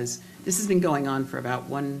 because this has been going on for about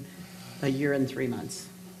a year and 3 months,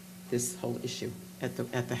 this whole issue at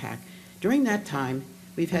the HAC. During that time,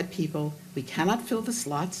 we've had people, we cannot fill the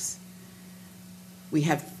slots. We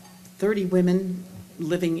have 30 women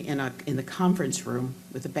living in the conference room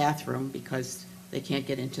with a bathroom because they can't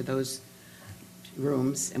get into those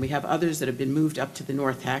rooms. And we have others that have been moved up to the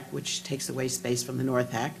North HAC, which takes away space from the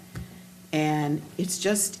North HAC. And it's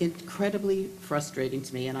just incredibly frustrating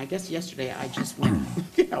to me. And I guess yesterday I just went,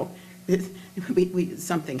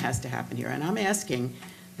 something has to happen here. And I'm asking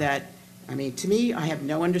that, to me, I have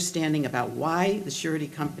no understanding about why the surety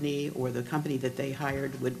company or the company that they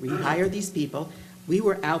hired would rehire these people. We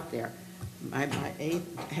were out there. My aide,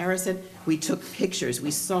 Harris said, we took pictures.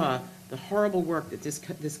 We saw the horrible work that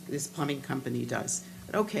this plumbing company does.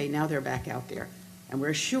 But okay, now they're back out there. And we're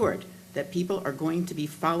assured that people are going to be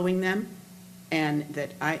following them, and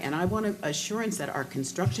that I want assurance that our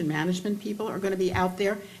construction management people are going to be out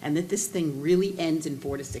there, and that this thing really ends in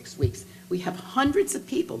 4 to 6 weeks. We have hundreds of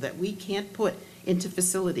people that we can't put into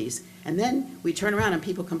facilities, and then we turn around and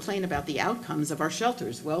people complain about the outcomes of our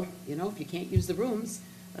shelters. Well, if you can't use the rooms,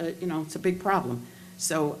 it's a big problem.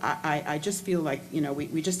 So I just feel like,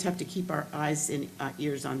 we just have to keep our eyes and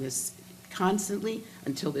ears on this constantly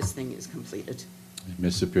until this thing is completed.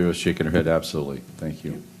 Ms. Shapiro is shaking her head, absolutely. Thank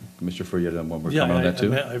you. Commissioner Furrier, you have one more comment on that,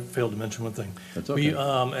 too? I failed to mention one thing. That's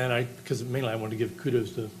okay. Because mainly I wanted to give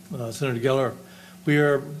kudos to Senator Geller. We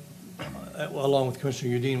are, along with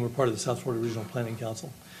Commissioner Udine, we're part of the South Florida Regional Planning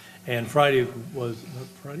Council. And Friday was,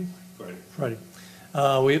 Friday? Friday.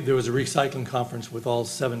 There was a recycling conference with all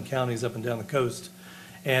 7 counties up and down the coast,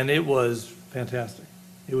 and it was fantastic.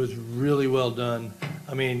 It was really well done.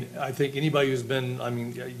 I think anybody who's been,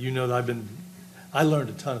 that I learned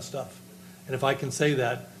a ton of stuff. And if I can say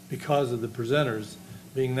that because of the presenters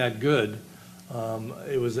being that good,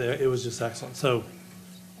 it was just excellent. So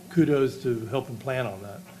kudos to helping plan on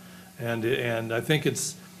that. And I think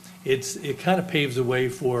it kind of paves the way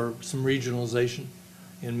for some regionalization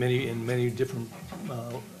in many different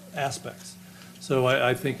aspects. So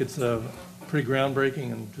I think it's pretty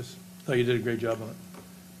groundbreaking, and just thought you did a great job on it.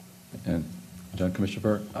 And John,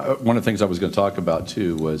 Commissioner Furr, one of the things I was going to talk about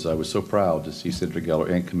too was I was so proud to see Senator Geller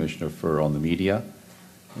and Commissioner Furr on the media,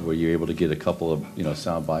 where you're able to get a couple of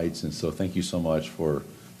sound bites, and so thank you so much for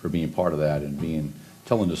being part of that and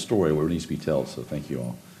telling the story where it needs to be told. So thank you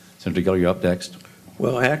all. Senator Geller, you're up next.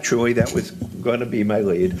 Well, actually, that was going to be my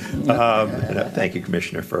lead. Thank you,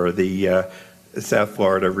 Commissioner Furr. The South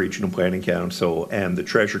Florida Regional Planning Council and the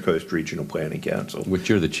Treasure Coast Regional Planning Council. Which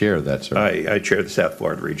you're the chair of that, sir. I chair the South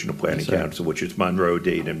Florida Regional Planning Council, which is Monroe,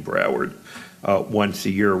 Dade, and Broward. Once a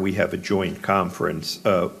year, we have a joint conference,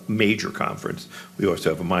 major conference. We also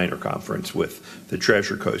have a minor conference with the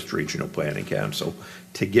Treasure Coast Regional Planning Council.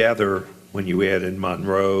 Together, when you add in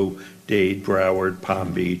Monroe, Dade, Broward,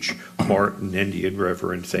 Palm Beach, Martin, Indian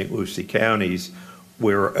River, and St. Lucie counties,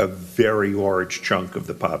 we're a very large chunk of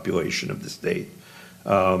the population of the state.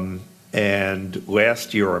 And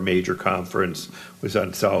last year, our major conference was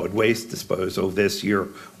on solid waste disposal. This year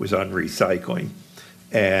was on recycling.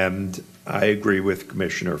 And I agree with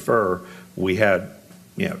Commissioner Furr. We had,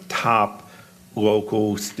 top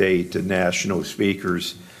local, state, and national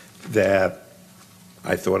speakers that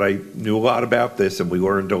I thought I knew a lot about this, and we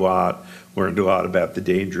learned a lot about the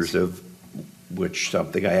dangers of which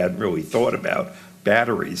something I hadn't really thought about,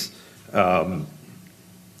 batteries. And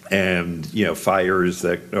fires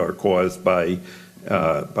that are caused by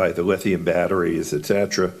the lithium batteries, et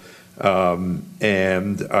cetera.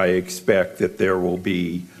 And I expect that there will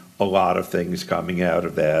be a lot of things coming out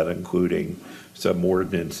of that, including some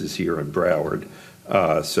ordinances here in Broward.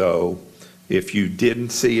 So if you didn't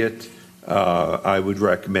see it, I would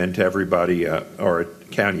recommend to everybody, our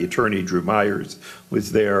County Attorney Drew Myers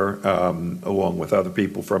was there, along with other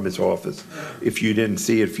people from his office. If you didn't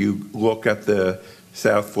see it, if you look at the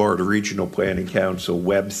South Florida Regional Planning Council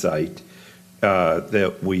website,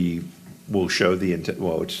 that we will show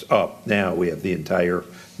well, it's up now, we have the entire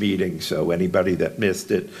meeting, so anybody that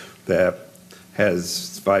missed it, that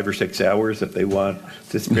has 5 or 6 hours if they want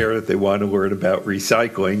to spare, that they want to learn about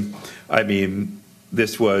recycling. I mean,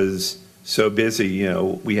 this was so busy,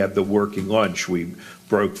 we had the working lunch. We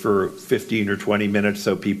broke for 15 or 20 minutes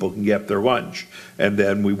so people can get their lunch. And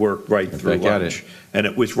then we worked right through lunch. And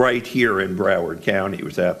it was right here in Broward County. It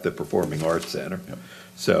was at the Performing Arts Center. Yep.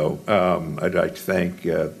 So I'd like to thank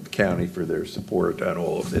the county for their support on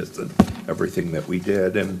all of this and everything that we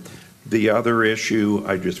did. And the other issue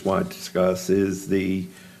I just want to discuss is and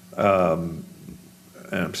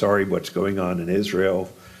I'm sorry, what's going on in Israel.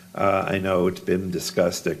 I know it's been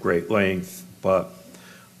discussed at great length, but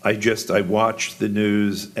I watch the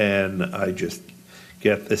news and I just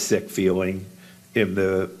get the sick feeling in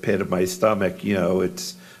the pit of my stomach.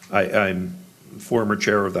 I'm former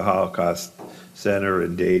chair of the Holocaust Center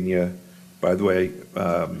in Dania. By the way,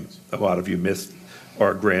 a lot of you missed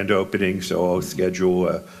our grand opening, so I'll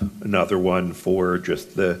schedule another one for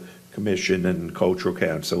just the commission and cultural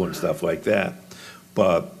council and stuff like that.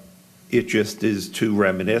 But it just is too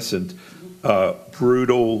reminiscent.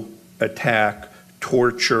 Brutal attack,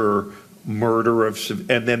 torture, murder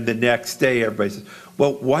and then the next day everybody says,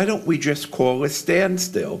 well, why don't we just call a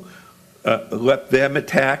standstill? Let them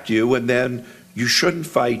attack you and then you shouldn't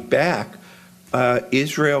fight back.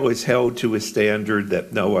 Israel is held to a standard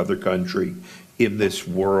that no other country in this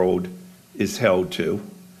world is held to.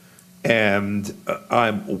 And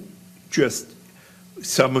I'm just,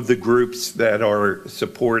 some of the groups that are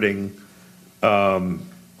supporting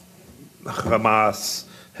Hamas,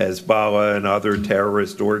 Hezbollah, and other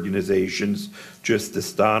terrorist organizations just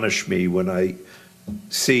astonish me when I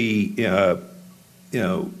see,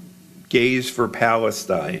 Gays for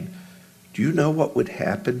Palestine. Do you know what would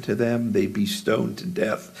happen to them? They'd be stoned to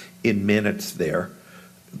death in minutes there.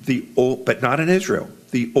 But not in Israel.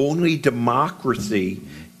 The only democracy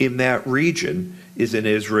in that region is in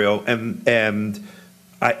Israel, and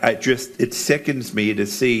it sickens me to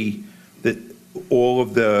see that all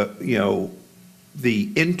of the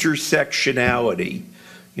intersectionality,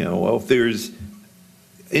 well, if there's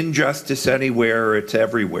injustice anywhere, it's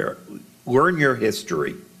everywhere. Learn your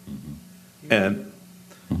history. And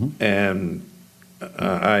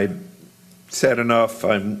I said enough.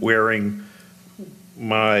 I'm wearing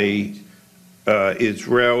my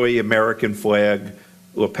Israeli American flag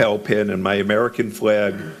lapel pin and my American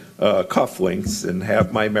flag cufflinks and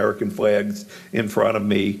have my American flags in front of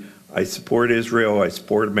me. I support Israel, I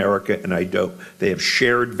support America, and they have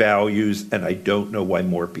shared values, and I don't know why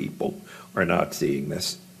more people are not seeing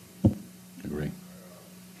this. Agree.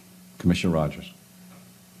 Commissioner Rogers.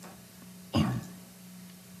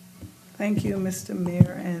 Thank you, Mr.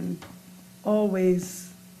 Mayor, and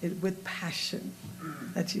always with passion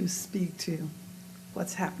that you speak to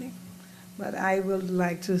what's happening. But I would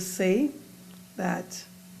like to say that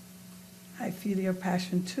I feel your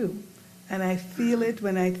passion too. And I feel it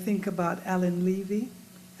when I think about Alan Levy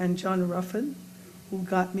and John Ruffin, who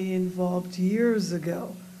got me involved years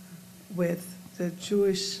ago with the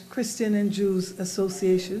Jewish, Christian and Jews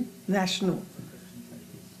Association, National.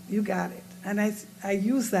 You got it. And I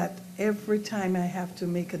use that every time I have to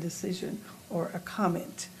make a decision or a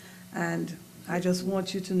comment. And I just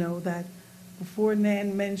want you to know that before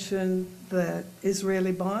Nan mentioned the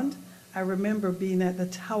Israeli bond, I remember being at the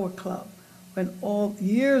Tower Club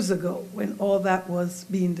years ago, when all that was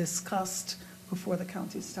being discussed before the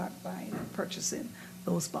county started buying and purchasing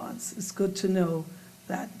those bonds. It's good to know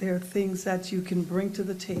that there are things that you can bring to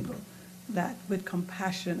the table that with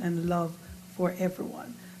compassion and love for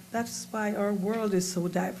everyone. That's why our world is so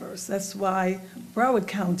diverse. That's why Broward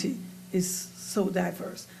County is so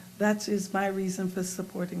diverse. That is my reason for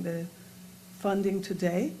supporting the funding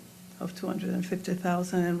today of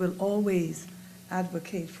 $250,000, and will always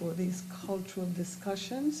advocate for these cultural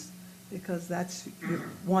discussions, because that's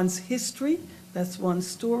one's history, that's one's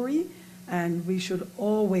story, and we should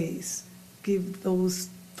always give those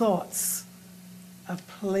thoughts a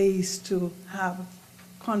place to have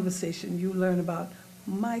conversation. You learn about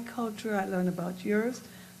my culture, I learn about yours,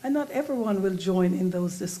 and not everyone will join in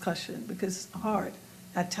those discussions because it's hard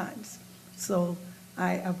at times. So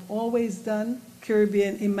I have always done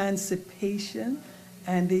Caribbean emancipation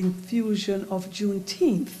and the infusion of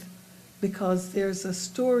Juneteenth, because there's a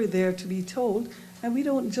story there to be told, and we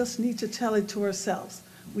don't just need to tell it to ourselves.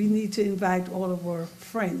 We need to invite all of our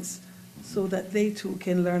friends so that they too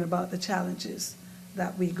can learn about the challenges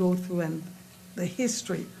that we go through and the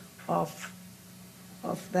history of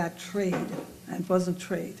that trade. And it wasn't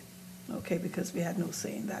trade, okay, because we had no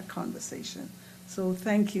say in that conversation. So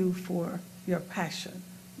thank you for your passion,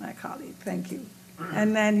 my colleague, thank you.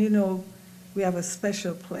 And then, you know, we have a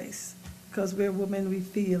special place, because we're women, we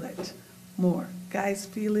feel it more. Guys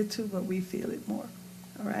feel it too, but we feel it more,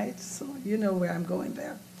 all right? So you know where I'm going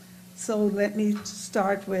there. So let me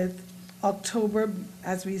start with October,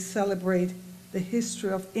 as we celebrate the history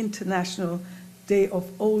of International Day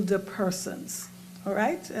of Older Persons, all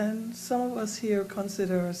right? And some of us here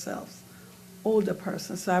consider ourselves older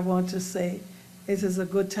persons, so I want to say it is a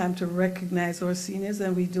good time to recognize our seniors,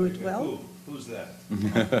 and we do it well. Who's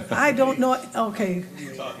that? I don't know, okay,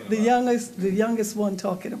 the youngest one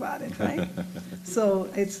talking about it, right? So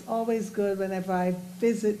it's always good whenever I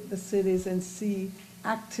visit the cities and see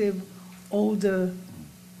active, older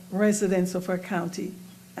residents of our county.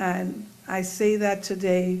 And I say that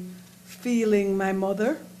today, feeling my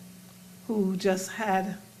mother, who just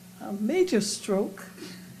had a major stroke,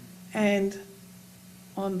 and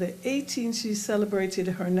on the 18th, she celebrated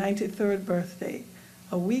her 93rd birthday.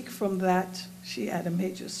 A week from that, she had a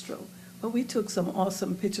major stroke. But we took some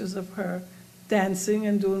awesome pictures of her dancing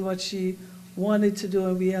and doing what she wanted to do,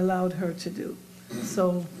 and we allowed her to do.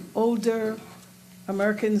 So Older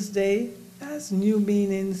Americans Day has new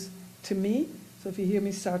meanings to me. So if you hear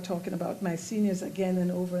me start talking about my seniors again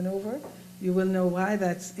and over, you will know why.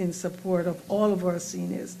 That's in support of all of our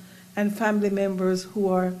seniors and family members who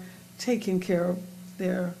are taking care of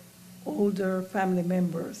their older family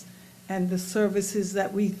members. And the services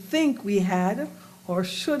that we think we had or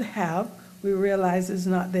should have, we realize is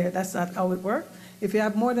not there. That's not how it works. If you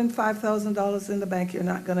have more than $5,000 in the bank, you're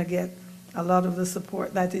not going to get a lot of the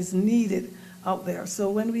support that is needed out there. So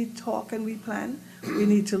when we talk and we plan, we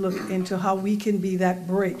need to look into how we can be that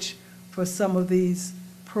bridge for some of these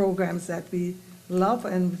programs that we love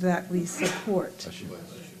and that we support.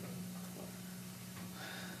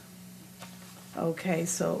 Okay,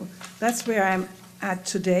 so that's where I'm at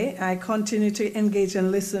today. I continue to engage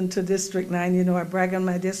and listen to District 9. You know, I brag on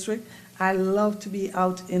my district. I love to be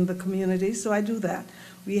out in the community, so I do that.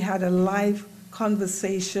 We had a live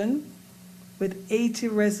conversation with 80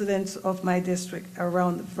 residents of my district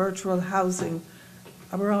around virtual housing,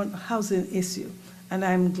 around housing issue. And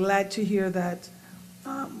I'm glad to hear that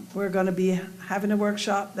we're going to be having a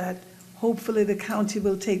workshop that hopefully the county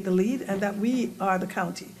will take the lead, and that we are the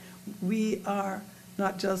county. We are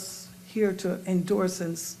not just here to endorse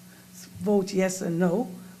and vote yes and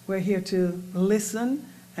no. We're here to listen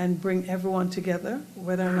and bring everyone together,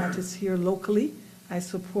 whether or not it's here locally. I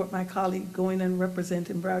support my colleague going and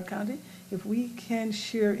representing Broward County. If we can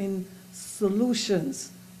share in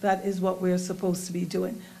solutions, that is what we're supposed to be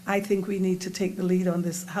doing. I think we need to take the lead on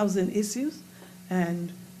this housing issues,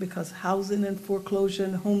 and because housing and foreclosure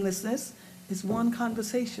and homelessness is one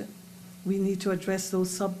conversation. We need to address those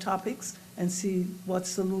subtopics and see what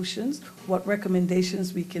solutions, what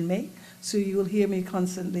recommendations we can make. So you'll hear me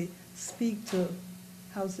constantly speak to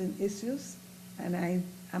housing issues, and I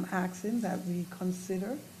am asking that we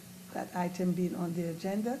consider that item being on the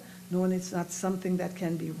agenda, knowing it's not something that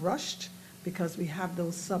can be rushed, because we have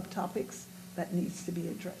those subtopics that needs to be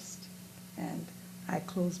addressed. And I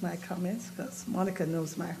close my comments because Monica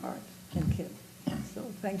knows my heart and Kim. So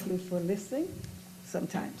thank you for listening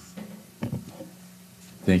sometimes.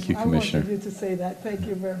 Thank you, Commissioner. I wanted you to say that. Thank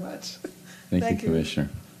you very much. Thank you, Commissioner.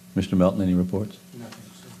 Mr. Melton, any reports? Nothing.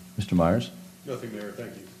 Mr. Myers? Nothing, Mayor,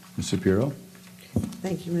 thank you. Ms. Shapiro?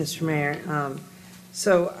 Thank you, Mr. Mayor.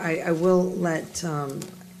 So I will let,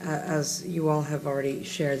 as you all have already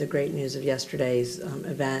shared the great news of yesterday's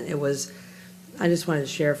event, I just wanted to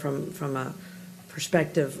share from a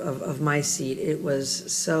perspective of my seat, it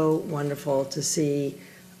was so wonderful to see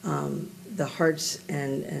the hearts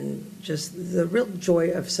and just the real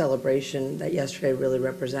joy of celebration that yesterday really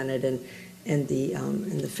represented in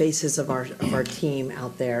the faces of our team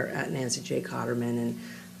out there at Nancy J. Cotterman. And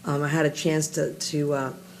I had a chance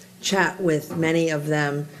to chat with many of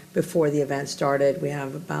them before the event started. We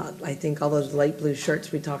have about, I think, all those light blue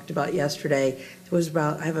shirts we talked about yesterday. It was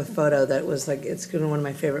about, I have a photo that was like, it's one of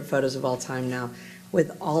my favorite photos of all time now,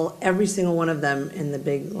 with every single one of them in the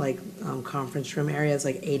big conference room area. It's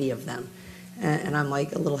like 80 of them. And I'm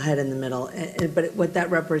like a little head in the middle. But what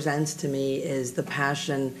that represents to me is the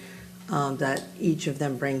passion that each of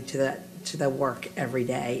them bring to the work every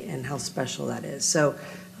day and how special that is. So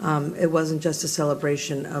it wasn't just a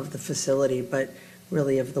celebration of the facility, but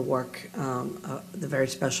really of the work, the very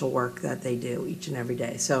special work that they do each and every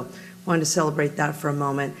day. So wanted to celebrate that for a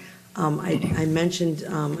moment. I mentioned,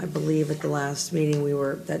 I believe at the last meeting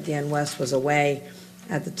that Dan West was away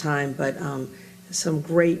at the time, but some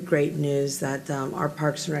great news that our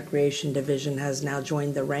Parks and Recreation Division has now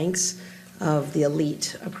joined the ranks of the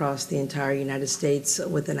elite across the entire United States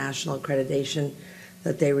with the national accreditation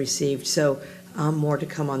that they received. So more to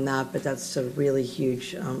come on that, but that's a really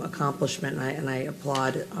huge accomplishment, and I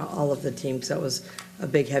applaud all of the teams. That was a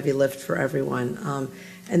big, heavy lift for everyone.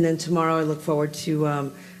 And then tomorrow I look forward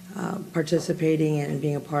to participating and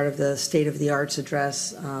being a part of the State of the Arts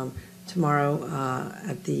address tomorrow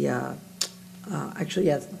at the,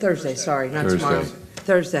 Thursday, sorry, not tomorrow.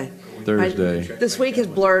 Thursday. This week is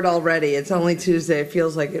blurred already. It's only Tuesday. It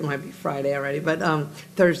feels like it might be Friday already, but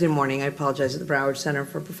Thursday morning, I apologize, at the Broward Center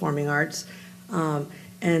for Performing Arts.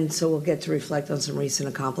 And so we'll get to reflect on some recent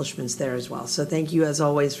accomplishments there as well. So thank you, as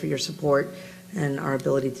always, for your support and our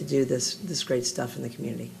ability to do this great stuff in the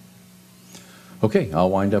community. Okay, I'll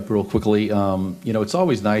wind up real quickly. It's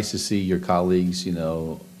always nice to see your colleagues,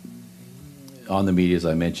 on the media, as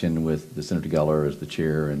I mentioned, with the Senator Geller as the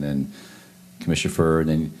chair, and then Commissioner Furr. And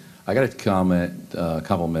then I got to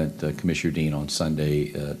compliment Commissioner Dean on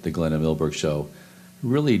Sunday at the Glenna Milberg show.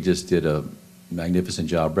 Really just did a magnificent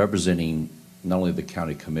job representing not only the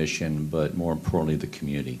county commission, but more importantly, the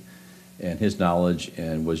community. And his knowledge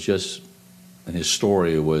and his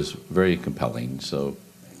story was very compelling. So,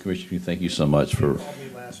 Commissioner, thank you so much for.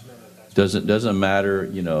 Doesn't matter,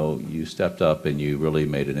 you stepped up and you really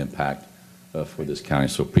made an impact for this county.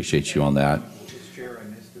 So appreciate you on that. Chair, I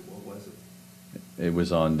missed it. What was it? It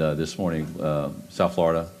was on this morning, South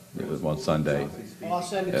Florida. It was on Sunday. I'll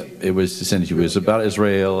send it to you. It was to send it to you. It was about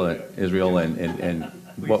Israel and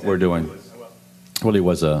what we're doing. It really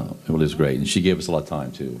was great, and she gave us a lot of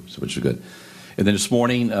time too, so which was good. And then this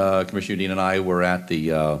morning, Commissioner Dean and I were at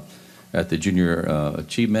the Junior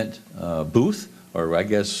Achievement booth, or I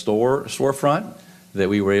guess storefront, that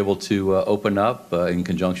we were able to open up in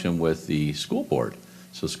conjunction with the school board.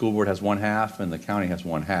 So the school board has one half, and the county has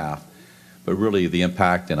one half. But really, the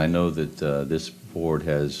impact, and I know that this board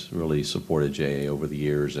has really supported JA over the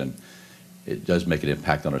years, and it does make an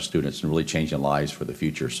impact on our students and really changing lives for the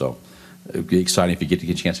future. So it would be exciting if you get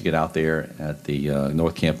a chance to get out there at the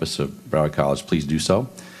North Campus of Broward College, please do so.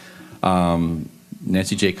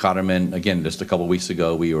 Nancy J. Cotterman, again, just a couple weeks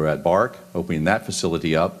ago, we were at BARC, opening that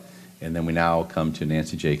facility up, and then we now come to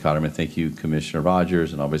Nancy J. Cotterman. Thank you, Commissioner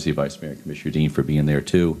Rogers, and obviously Vice Mayor and Commissioner Dean for being there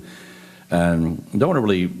too. And I don't want to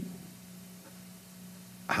really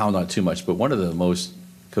hound on too much, but one of the most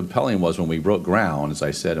compelling was when we broke ground, as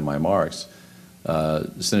I said in my remarks,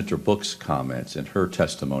 Senator Book's comments and her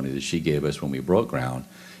testimony that she gave us when we broke ground.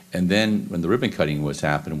 And then when the ribbon cutting was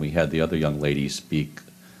happening, we had the other young lady speak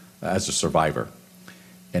as a survivor.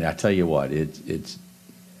 And I tell you what, it's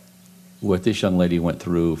what this young lady went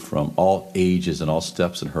through from all ages and all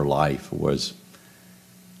steps in her life was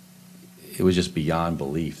just beyond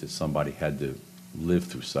belief that somebody had to live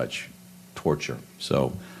through such torture.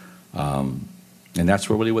 So, and that's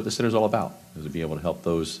really what the center is all about, is to be able to help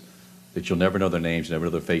those that you'll never know their names, never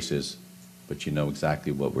know their faces, but you know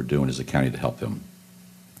exactly what we're doing as a county to help them.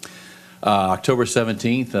 October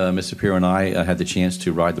 17th, Ms. Shapiro and I had the chance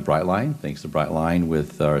to ride the Brightline, thanks to Brightline,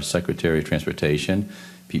 with our Secretary of Transportation,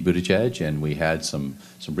 Pete Buttigieg, and we had some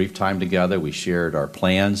brief time together. We shared our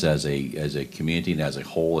plans as a community and as a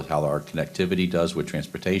whole, how our connectivity does with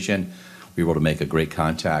transportation. We were able to make a great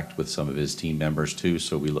contact with some of his team members too,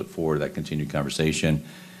 so we look forward to that continued conversation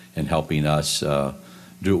and helping us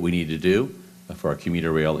do what we need to do for our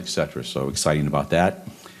commuter rail, et cetera. So exciting about that.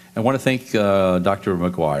 I want to thank Dr.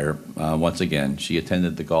 McGuire once again. She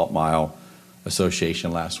attended the Galt Mile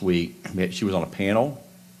Association last week. She was on a panel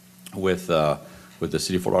with the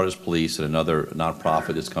City of Fort Lauderdale Police and another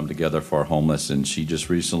nonprofit that's come together for our homeless, and she just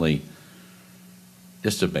recently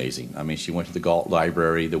just amazing. I mean, she went to the Galt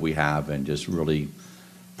Library that we have and just really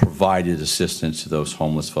provided assistance to those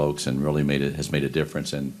homeless folks and really has made a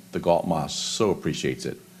difference. And the Galt Mosque so appreciates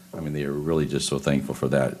it. I mean, they are really just so thankful for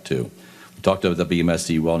that, too. We talked about the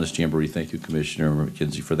BMSC Wellness Jamboree. Thank you, Commissioner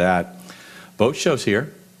McKenzie, for that. Boat show's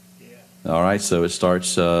here. All right, so it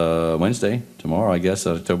starts Wednesday, tomorrow, I guess,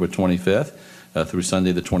 October 25th, through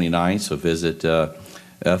Sunday the 29th. So visit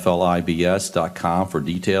flibs.com for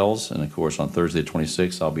details. And, of course, on Thursday the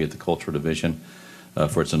 26th, I'll be at the Cultural Division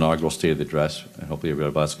for its inaugural State of the Address. And hopefully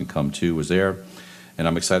everybody else can come, too, was there. And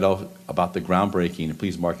I'm excited about the groundbreaking. And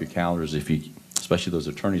please mark your calendars, especially those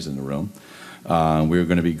attorneys in the room. We're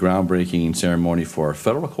going to be groundbreaking ceremony for our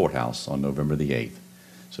federal courthouse on November the 8th.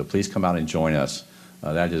 So please come out and join us.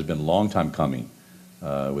 That has been a long time coming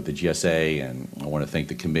with the GSA, and I want to thank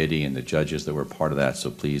the committee and the judges that were part of that. So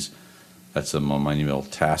please, that's a monumental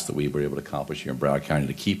task that we were able to accomplish here in Broward County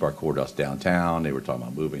to keep our courthouse downtown. They were talking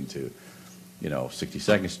about moving to,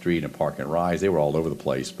 62nd Street and Park and Rise. They were all over the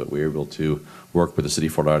place, but we were able to work with the city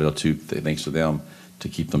of Fort Lauderdale, too, thanks to them, to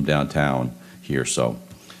keep them downtown here. So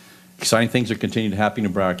exciting things are continuing to happen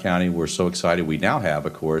in Broward County. We're so excited. We now have,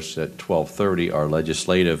 of course, at 12:30, our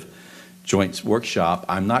legislative joint workshop.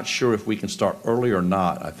 I'm not sure if we can start early or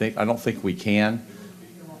not. I don't think we can.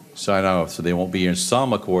 So I know, so they won't be here. And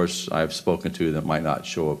some, of course, I've spoken to that might not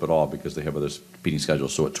show up at all because they have other meeting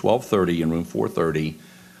schedules. So at 12:30 in room 430,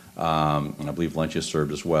 and I believe lunch is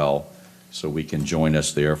served as well. So we can join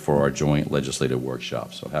us there for our joint legislative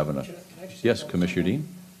workshop. So yes, Commissioner Dean?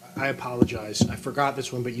 I apologize. I forgot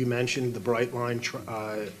this one, but you mentioned the Bright Line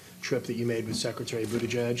trip that you made with Secretary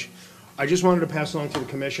Buttigieg. I just wanted to pass along to the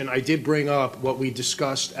commission. I did bring up what we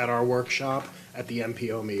discussed at our workshop at the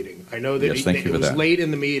MPO meeting. I know that Yes, thank you it for was that. late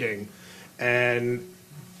in the meeting, and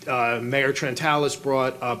Mayor Trentalis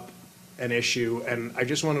brought up an issue, and I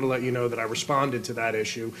just wanted to let you know that I responded to that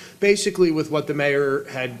issue, basically with what the mayor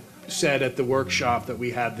had said at the workshop that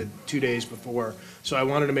we had the 2 days before. So I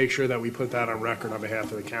wanted to make sure that we put that on record on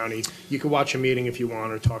behalf of the county. You can watch a meeting if you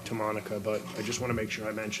want or talk to Monica, but I just want to make sure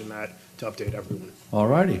I mention that to update everyone. All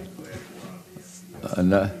righty.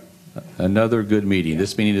 Another good meeting.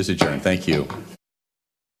 This meeting is adjourned. Thank you.